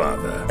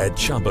Godfather at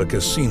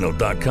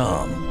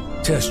ChumbaCasino.com.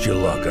 Test your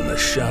luck in the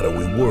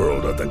shadowy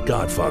world of The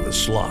Godfather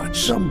slot.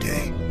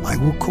 Someday, I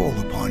will call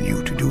upon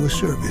you to do a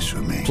service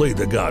for me. Play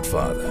The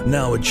Godfather,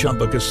 now at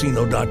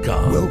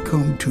ChumbaCasino.com.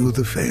 Welcome to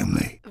the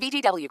family.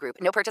 VGW Group.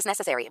 No purchase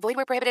necessary. Void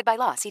where prohibited by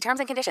law. See terms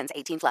and conditions.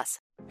 18+.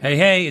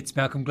 Hey, it's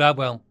Malcolm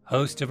Gladwell,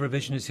 host of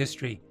Revisionist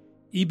History.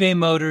 eBay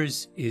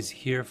Motors is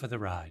here for the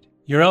ride.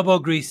 Your elbow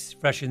grease,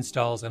 fresh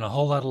installs, and a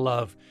whole lot of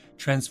love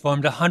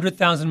transformed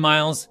 100,000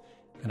 miles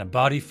and a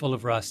body full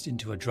of rust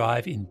into a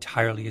drive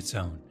entirely its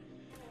own.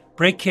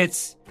 Brake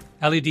kits,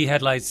 LED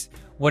headlights,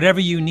 whatever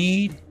you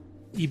need,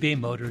 eBay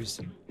Motors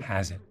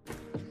has it.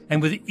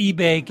 And with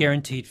eBay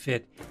Guaranteed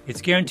Fit,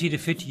 it's guaranteed to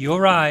fit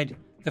your ride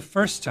the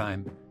first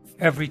time,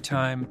 every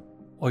time,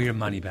 or your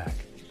money back.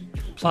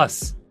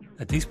 Plus,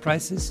 at these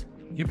prices,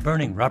 you're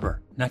burning rubber,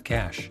 not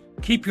cash.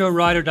 Keep your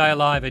ride or die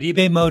alive at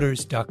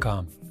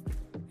ebaymotors.com.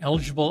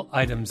 Eligible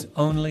items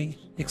only.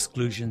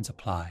 Exclusions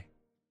apply.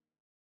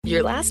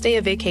 Your last day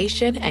of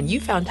vacation and you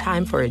found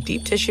time for a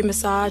deep tissue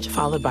massage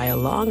followed by a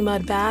long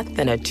mud bath,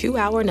 then a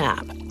 2-hour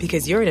nap.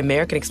 Because you're an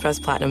American Express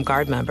Platinum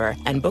Card member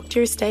and booked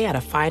your stay at a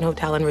fine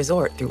hotel and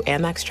resort through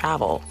Amex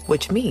Travel,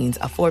 which means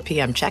a 4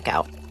 p.m.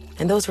 checkout.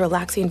 And those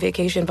relaxing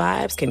vacation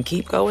vibes can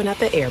keep going at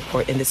the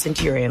airport in the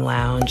Centurion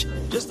Lounge.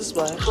 Just a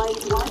splash.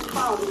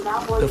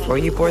 Before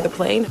you board the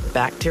plane,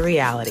 back to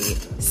reality.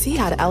 See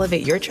how to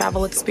elevate your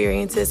travel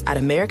experiences at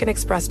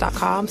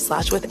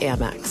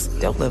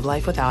americanexpress.com/withAmex. Don't live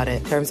life without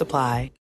it. Terms apply.